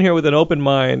 Geekscape is going here with an open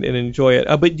mind and enjoy it.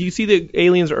 But do you see the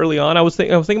aliens early on? I was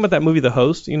thinking about that movie, The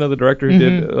Host. You know, the director who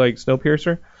did like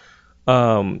Snowpiercer.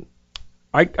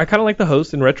 I kind of like The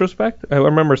Host in retrospect. I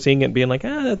remember seeing it and being like,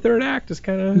 the third act is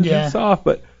kind of soft,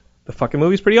 but the fucking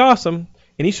movie's pretty awesome.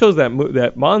 And he shows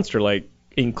that monster like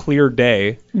in clear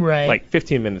day, Right. like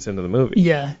 15 minutes into the movie.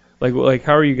 Yeah. Like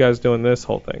how are you guys doing this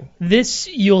whole thing? This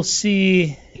you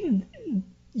see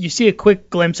a quick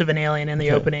glimpse of an alien in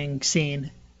the opening scene,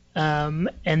 and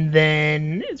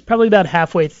then it's probably about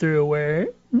halfway through where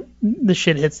the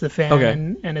shit hits the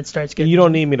fan and it starts getting. You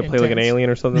don't need me to play like an intense. alien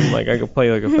or something. Like I could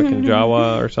play like a fucking Jawa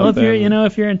or Well, something.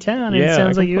 if you're in town, it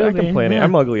sounds like you I would can be. play an Yeah.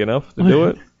 I'm ugly enough to do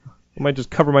it. I might just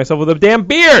cover myself with a damn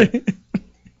beard.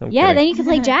 I'm Yeah, kidding. then you can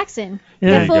play Jackson.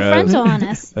 Yeah. Get full Guys. frontal on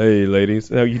us. Hey,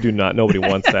 ladies. No, you do not. Nobody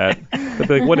wants that. They'll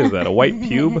be like, what is that? A white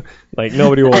pube? Like,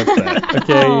 nobody wants that.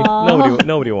 Okay? Aw.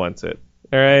 Nobody wants it.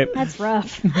 All right? That's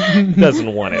rough.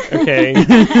 Doesn't want it. Okay?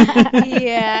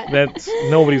 Yeah.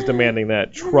 Nobody's demanding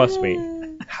that. Trust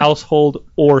me. Household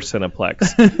or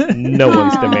Cineplex. No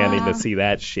one's demanding to see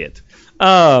that shit.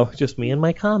 Oh, just me and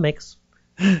my comics.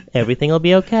 Everything will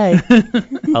be okay.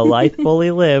 A life fully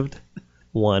lived.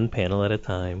 One panel at a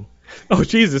time. Oh,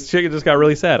 Jesus. Chicken just got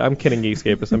really sad. I'm kidding,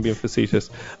 Geekscapists. I'm being facetious.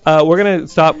 We're going to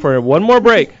stop for one more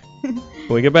break. When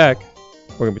we get back,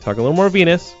 we're going to be talking a little more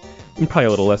Venus and probably a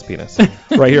little less penis.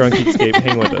 Right here on Geekscape.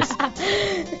 Hang with us.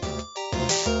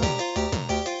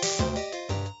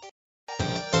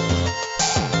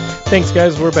 Thanks,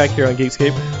 guys. We're back here on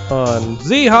Geekscape on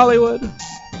Z Hollywood.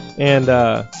 And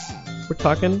we're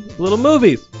talking little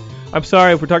movies. I'm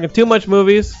sorry if we're talking too much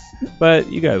movies, but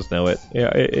you guys know it. Yeah,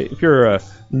 if you're a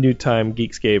new-time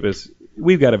Geekscape,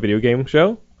 we've got a video game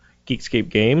show, Geekscape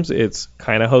Games. It's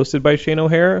kind of hosted by Shane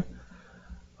O'Hara.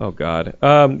 Oh, God.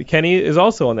 Kenny is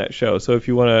also on that show, so if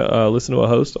you want to listen to a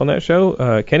host on that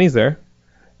show, Kenny's there.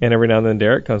 And every now and then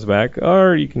Derek comes back,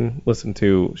 or you can listen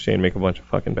to Shane make a bunch of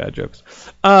fucking bad jokes.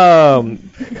 I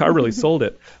really sold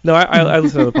it. No, I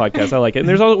listen to the podcast. I like it.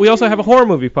 And we also have a horror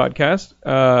movie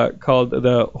podcast called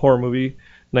the Horror Movie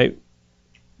Night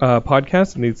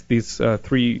Podcast. And these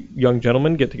three young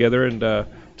gentlemen get together and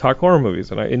talk horror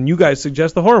movies. And you guys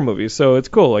suggest the horror movies, so it's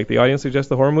cool. Like the audience suggests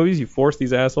the horror movies, you force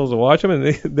these assholes to watch them,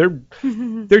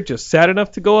 and they're just sad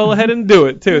enough to go ahead and do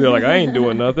it too. They're like, I ain't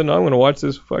doing nothing. I'm gonna watch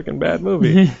this fucking bad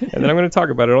movie, and then I'm gonna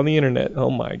talk about it on the internet. Oh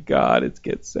my God, it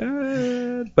gets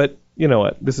sad. But you know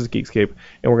what? This is Geekscape,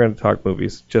 and we're gonna talk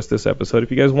movies just this episode. If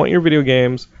you guys want your video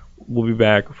games, we'll be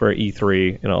back for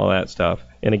E3 and all that stuff.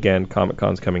 And again,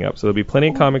 Comic-Con's coming up, so there'll be plenty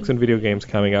of comics and video games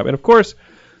coming up, and of course,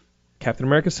 Captain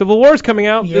America Civil War is coming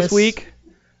out this week.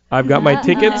 I've got my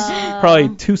tickets,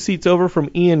 probably 2 seats over from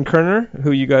Ian Kerner,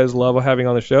 who you guys love having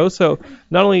on the show. So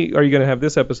not only are you going to have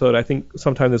this episode, I think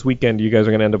sometime this weekend you guys are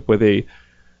going to end up with a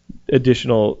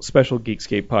additional special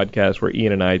Geekscape podcast where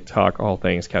Ian and I talk all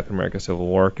things Captain America Civil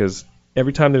War, because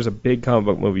every time there's a big comic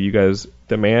book movie, you guys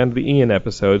demand the Ian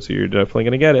episode, so you're definitely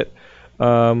going to get it.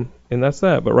 And that's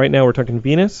that. But right now we're talking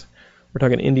Venus. We're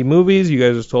talking indie movies. You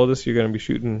guys just told us you're going to be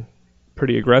shooting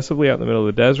pretty aggressively out in the middle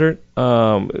of the desert.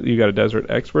 You got a desert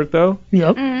expert though.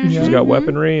 Yep. She's got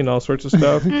weaponry and all sorts of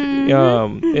stuff.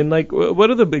 And like, what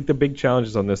are the big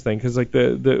challenges on this thing? Because like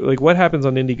the what happens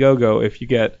on Indiegogo if you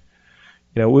get,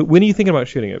 when are you thinking about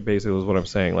shooting it? Basically, is what I'm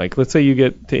saying. Like, let's say you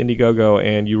get to Indiegogo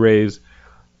and you raise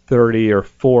 30 or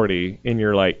 40 and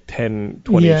you're like 10,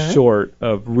 20 short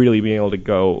of really being able to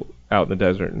go out in the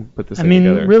desert and put this I thing mean,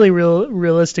 together. really,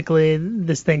 realistically,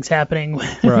 this thing's happening.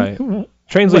 Right.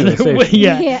 Train's leaving the station.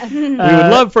 Yeah. Yeah. We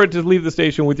would love for it to leave the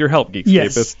station with your help, Geekscapists.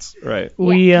 Yes. Right.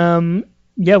 We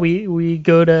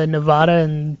go to Nevada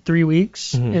in 3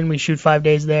 weeks, and we shoot 5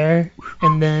 days there,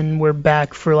 and then we're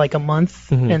back for like a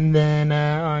month, and then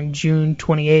on June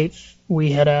 28th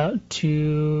we head out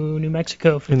to New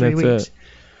Mexico for 3 weeks. It.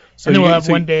 And then we'll have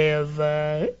 1 day of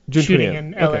June shooting 28th.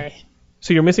 in LA. Okay.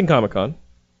 So you're missing Comic-Con.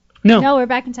 No, we're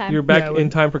back in time. You're back Yeah,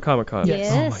 in time for Comic-Con.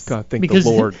 Yes. Oh my God, thank Because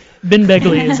the Lord. Ben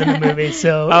Begley is in the movie,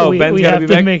 so Ben's we gotta have be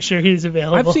to back? make sure he's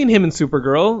available. I've seen him in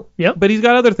Supergirl. Yep. But he's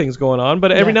got other things going on.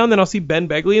 But every Yeah. now and then I'll see Ben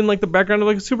Begley in like the background of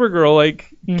like a Supergirl, like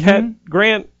Cat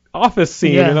Grant office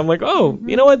scene, Yeah. and I'm like, oh,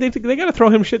 you know what? They got to throw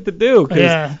him shit to do. 'Cause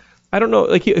Yeah. I don't know,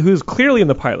 like who's clearly in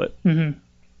the pilot. Mhm.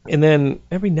 And then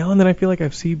every now and then I feel like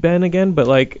I've seen Ben again, but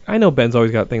like I know Ben's always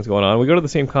got things going on. We go to the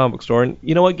same comic book store, and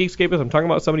you know what, Geekscape is? I'm talking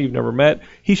about somebody you've never met.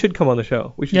 He should come on the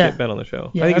show. We should Yeah. get Ben on the show.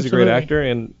 Yeah, I think he's a great absolutely. actor,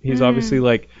 and he's obviously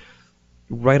like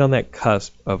right on that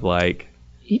cusp of like.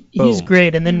 He's Boom.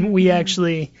 great, and then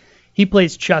he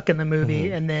plays Chuck in the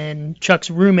movie, and then Chuck's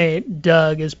roommate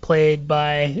Doug is played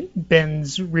by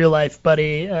Ben's real life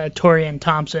buddy Torian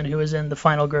Thompson, who was in The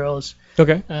Final Girls.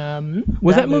 Okay.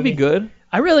 Was that movie good?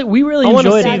 We really I want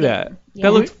to enjoyed see it. that. Yeah.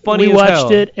 That looked funny We as watched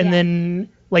hell. it, and then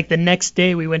like the next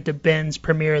day we went to Ben's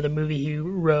premiere of the movie he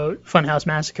wrote, Funhouse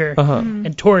Massacre,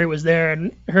 and Tori was there,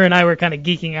 and her and I were kind of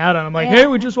geeking out on him, like, hey,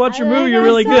 we just watched your movie, you're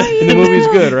really good. And the movie's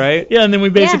good, right? Yeah, and then we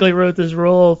basically wrote this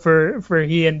role for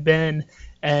he and Ben,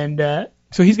 and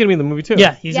So he's gonna be in the movie too.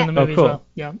 yeah, he's Yeah. in the movie Oh, cool. as well.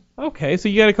 Yeah. Okay, so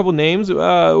you got a couple names.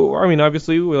 I mean,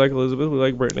 obviously we like Elizabeth, we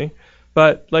like Brittany,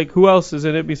 but like who else is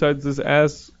in it besides this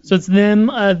as? So it's them.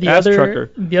 The Ass other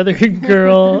trucker. the other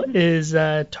girl is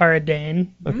Tara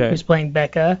Dane, Okay. who's playing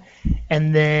Becca,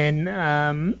 and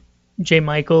then Jay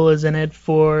Michael is in it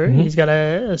for. He's got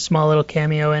a small little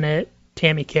cameo in it.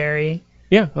 Tammy Carey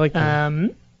Yeah, I like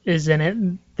that. is in it,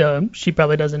 though she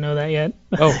probably doesn't know that yet.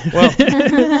 Oh well,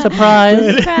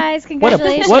 Surprise! Surprise! what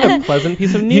Congratulations. a pleasant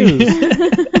piece of news.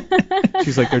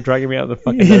 She's like, they're dragging me out in the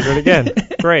fucking desert again.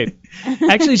 Great.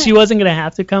 Actually, she wasn't gonna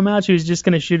have to come out. She was just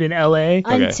gonna shoot in L.A.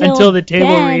 Okay. until the table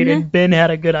Ben. read, and Ben had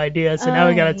a good idea. So now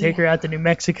we gotta take her out to New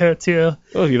Mexico too.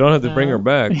 Oh, you don't have to bring her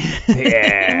back.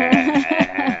 Yeah.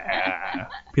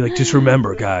 Be like, just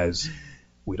remember, guys,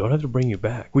 we don't have to bring you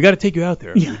back. We got to take you out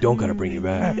there. We don't got to bring you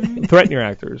back. Threaten your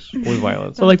actors with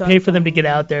violence. So like pay for them to get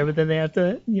out there, but then they have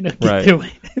to, get Right. their way,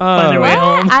 find their way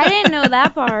What? home. I didn't know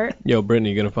that part. Yo,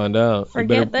 Brittany, you're gonna find out.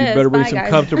 Forget you this. better bring Bye, some guys.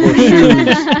 comfortable shoes.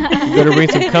 You better bring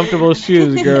some comfortable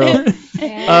shoes, girl.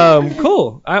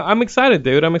 Cool. I'm excited,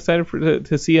 dude. I'm excited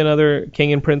to see another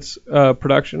King and Prince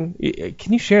production.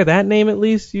 Can you share that name at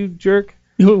least, you jerk?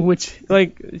 Which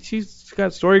Like, she's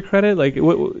got story credit. Like,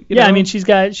 you yeah, I know? mean she's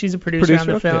a producer on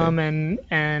the okay. film and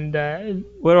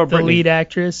What about the Brittany? lead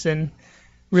actress, and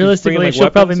bringing, realistically like,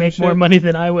 she'll probably weapons and make more shit? money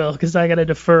than I will because I gotta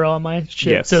defer all my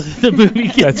shit Yes. so that the movie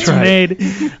gets That's right. made.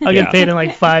 I'll Yeah. get paid in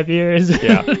like 5 years.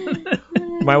 Yeah.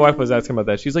 My wife was asking about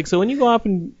that. She's like, so when you go off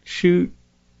and shoot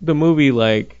the movie,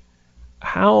 like,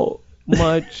 how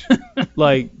much,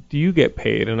 like, do you get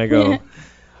paid? And I go,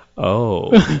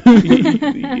 oh,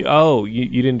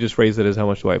 you didn't just phrase it as how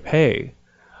much do I pay?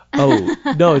 Oh,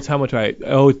 no, it's how much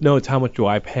it's how much do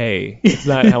I pay? It's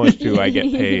not how much do I get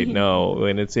paid. No,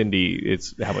 when it's indie,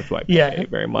 it's how much do I pay? Yeah.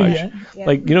 Very much. Yeah.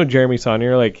 Like, Jeremy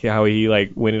Saunier, like how he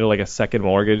like went into like a second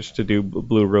mortgage to do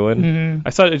Blue Ruin. Mhm.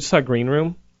 I just saw Green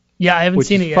Room, Yeah, I haven't which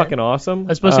seen is it yet. fucking awesome.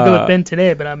 I was supposed to go with Ben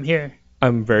today, but I'm here.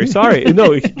 I'm very sorry.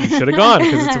 No, you should have gone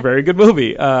because it's a very good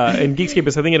movie. And Geekscape,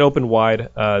 I think it opened wide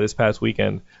this past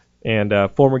weekend. And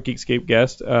former Geekscape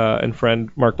guest and friend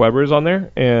Mark Webber is on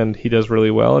there, and he does really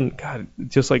well. And God,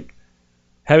 just like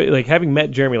having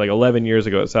met Jeremy like 11 years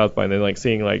ago at South by, and then like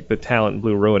seeing like the talent in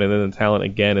Blue Ruin, and then the talent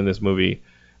again in this movie,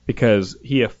 because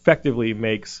he effectively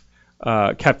makes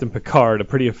Captain Picard a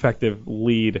pretty effective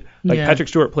lead. Like Yeah. Patrick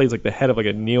Stewart plays like the head of like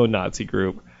a neo-Nazi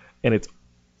group, and it's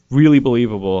really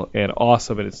believable and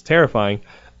awesome, and it's terrifying.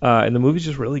 And the movie's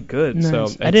just really good. Nice. So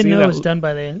I didn't seeing know that- it was done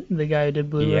by the guy who did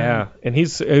Blue Ruin. Yeah, and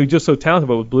he's just so talented.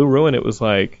 But with Blue Ruin, it was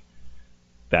like,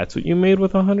 that's what you made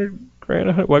with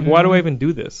 $100,000. Like, why do I even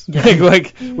do this?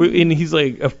 And he's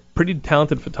like a pretty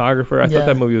talented photographer. I Yeah. thought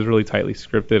that movie was really tightly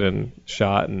scripted and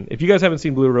shot. And if you guys haven't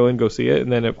seen Blue Ruin, go see it.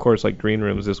 And then of course like Green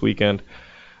Rooms this weekend.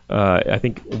 I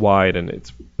think wide, and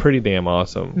it's pretty damn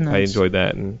awesome. I Nice. enjoyed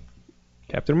that. And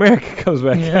Captain America comes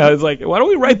back. Yeah. I was like, why don't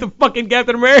we write the fucking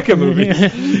Captain America movie?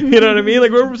 You know what I mean?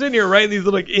 Like, we're sitting here writing these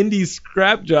like indie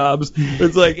scrap jobs.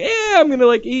 It's like, yeah, I'm gonna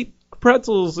like eat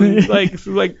pretzels and like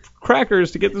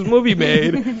crackers to get this movie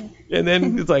made. And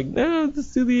then it's like, no,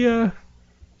 let's do the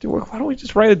dude, why don't we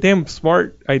just write a damn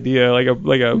smart idea, like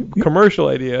a commercial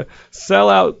idea, sell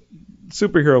out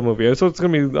superhero movie? So it's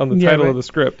gonna be on the title of the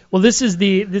script. Well, this is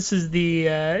the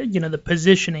the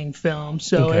positioning film.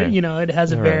 So it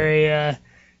has a very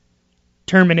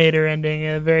Terminator ending,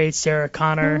 a very Sarah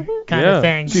Connor kind of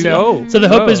thing. So the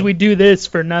hope is we do this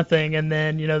for nothing, and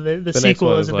then the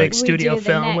sequel is a big studio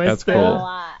film with that's cool.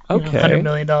 $100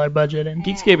 million budget and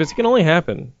Geekscape. It can only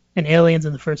happen. And aliens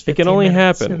in the first 15 It can only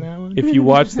minutes happen in that one. if you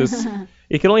watch this.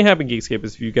 It can only happen, Geekscape,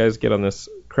 is if you guys get on this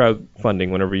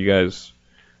crowdfunding whenever you guys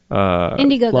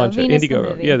Indiegogo, launch it. Venus the Indiegogo.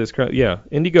 movie. Yeah,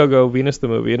 Indiegogo, Venus the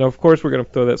movie. And of course, we're going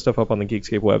to throw that stuff up on the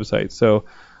Geekscape website. So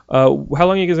how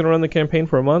long are you guys going to run the campaign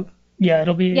for? A month? Yeah,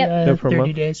 it'll be for a 30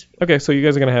 month? days. Okay, so you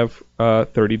guys are going to have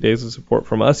 30 days of support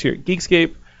from us here at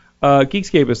Geekscape.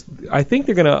 Geekscape is, I think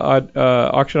they're going to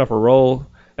auction off a role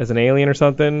as an alien or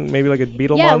something, maybe like a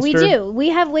beetle monster. Yeah, we do. We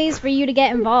have ways for you to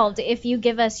get involved if you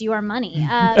give us your money.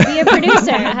 Be a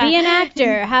producer, be an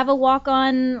actor, have a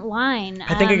walk-on line.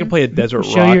 I think I can play a desert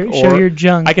Show rock. show your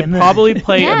junk. I could and then- probably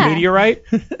play Yeah. a meteorite.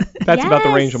 That's about the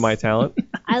Yes. range of my talent.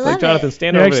 I It's love like, Jonathan, it.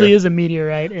 stand There over actually there. is a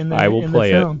meteorite in the I will in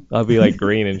play the it. film. I'll be like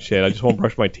green and shit. I just won't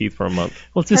brush my teeth for a month.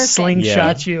 We'll just Perfect.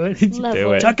 slingshot you.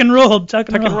 Do it. Tuck and roll, tuck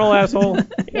and Tuck and roll, asshole. Yeah.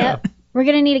 Yep. We're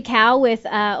going to need a cow with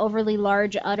overly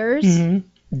large udders. Mm-hmm.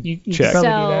 You Check. could probably So- do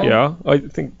that. Yeah. I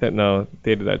think that, no,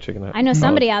 they did that chicken. I know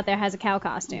somebody out there has a cow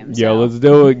costume. Yo, so. let's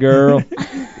do it, girl.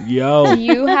 Yo. Do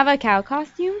you have a cow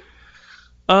costume?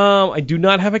 I do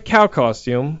not have a cow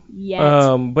costume. Yet.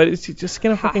 But it's just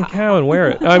skin a fucking cow and wear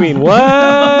it. I mean,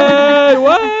 what?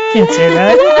 What? Can't say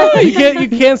that. You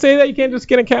can't say that. You can't just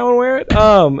skin a cow and wear it.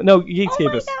 No,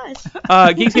 Geekscape is.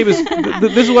 Geekscape is.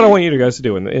 This is what I want you guys to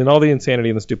do, in all the insanity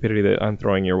and the stupidity that I'm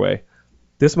throwing your way.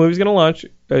 This movie's gonna launch.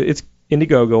 It's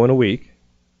Indiegogo in a week.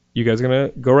 You guys are gonna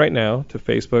go right now to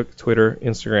Facebook, Twitter,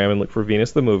 Instagram, and look for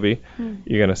Venus the movie.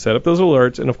 You're gonna set up those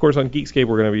alerts, and of course on Geekscape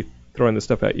we're gonna be throwing this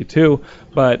stuff at you too.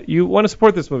 But you want to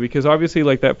support this movie because obviously,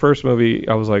 like that first movie,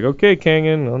 I was like, okay,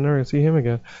 Kangen, I'll never see him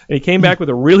again, and he came back with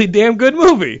a really damn good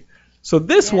movie. So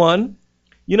this one,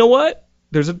 you know what?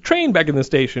 There's a train back in the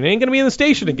station. It ain't gonna be in the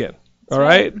station again. All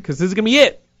right? Because this is gonna be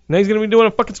it. Now he's gonna be doing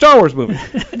a fucking Star Wars movie.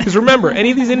 Because remember,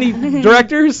 any of these indie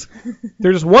directors,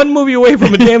 they're just one movie away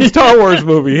from a damn Star Wars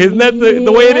movie. Isn't that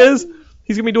the way it is?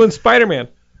 He's gonna be doing Spider-Man.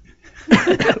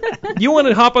 You want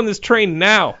to hop on this train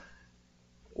now?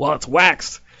 Well, it's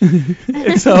waxed.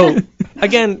 And so,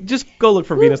 again, just go look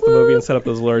for Venus the movie and set up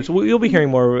those alerts. You'll be hearing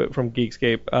more of it from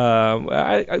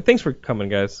Geekscape. Thanks for coming,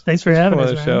 guys. Thanks for having Come us,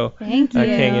 on the man. show. Thank you.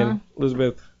 Kangen,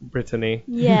 Elizabeth, Brittany.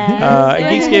 Yes. And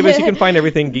Geekscape is, you can find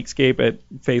everything Geekscape at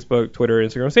Facebook, Twitter,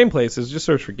 Instagram, same places. Just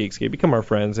search for Geekscape, become our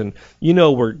friends, and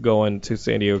we're going to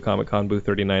San Diego Comic-Con booth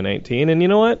 3919, and you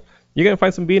know what? You're going to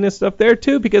find some Venus stuff there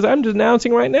too, because I'm just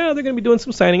announcing right now they're going to be doing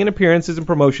some signing and appearances and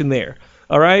promotion there.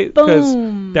 All right?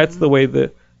 Because that's the way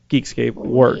the Geekscape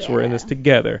works. We're in this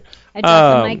together. I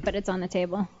dropped the mic, but it's on the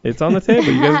table. It's on the table.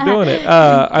 You guys are doing it.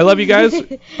 I love you guys.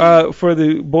 For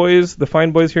the boys, the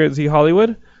fine boys here at Z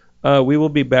Hollywood, we will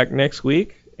be back next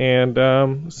week.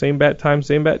 And same bat time,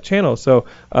 same bat channel. So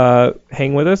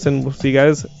hang with us, and we'll see you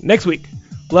guys next week.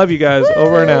 Love you guys.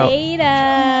 Over and out. Later.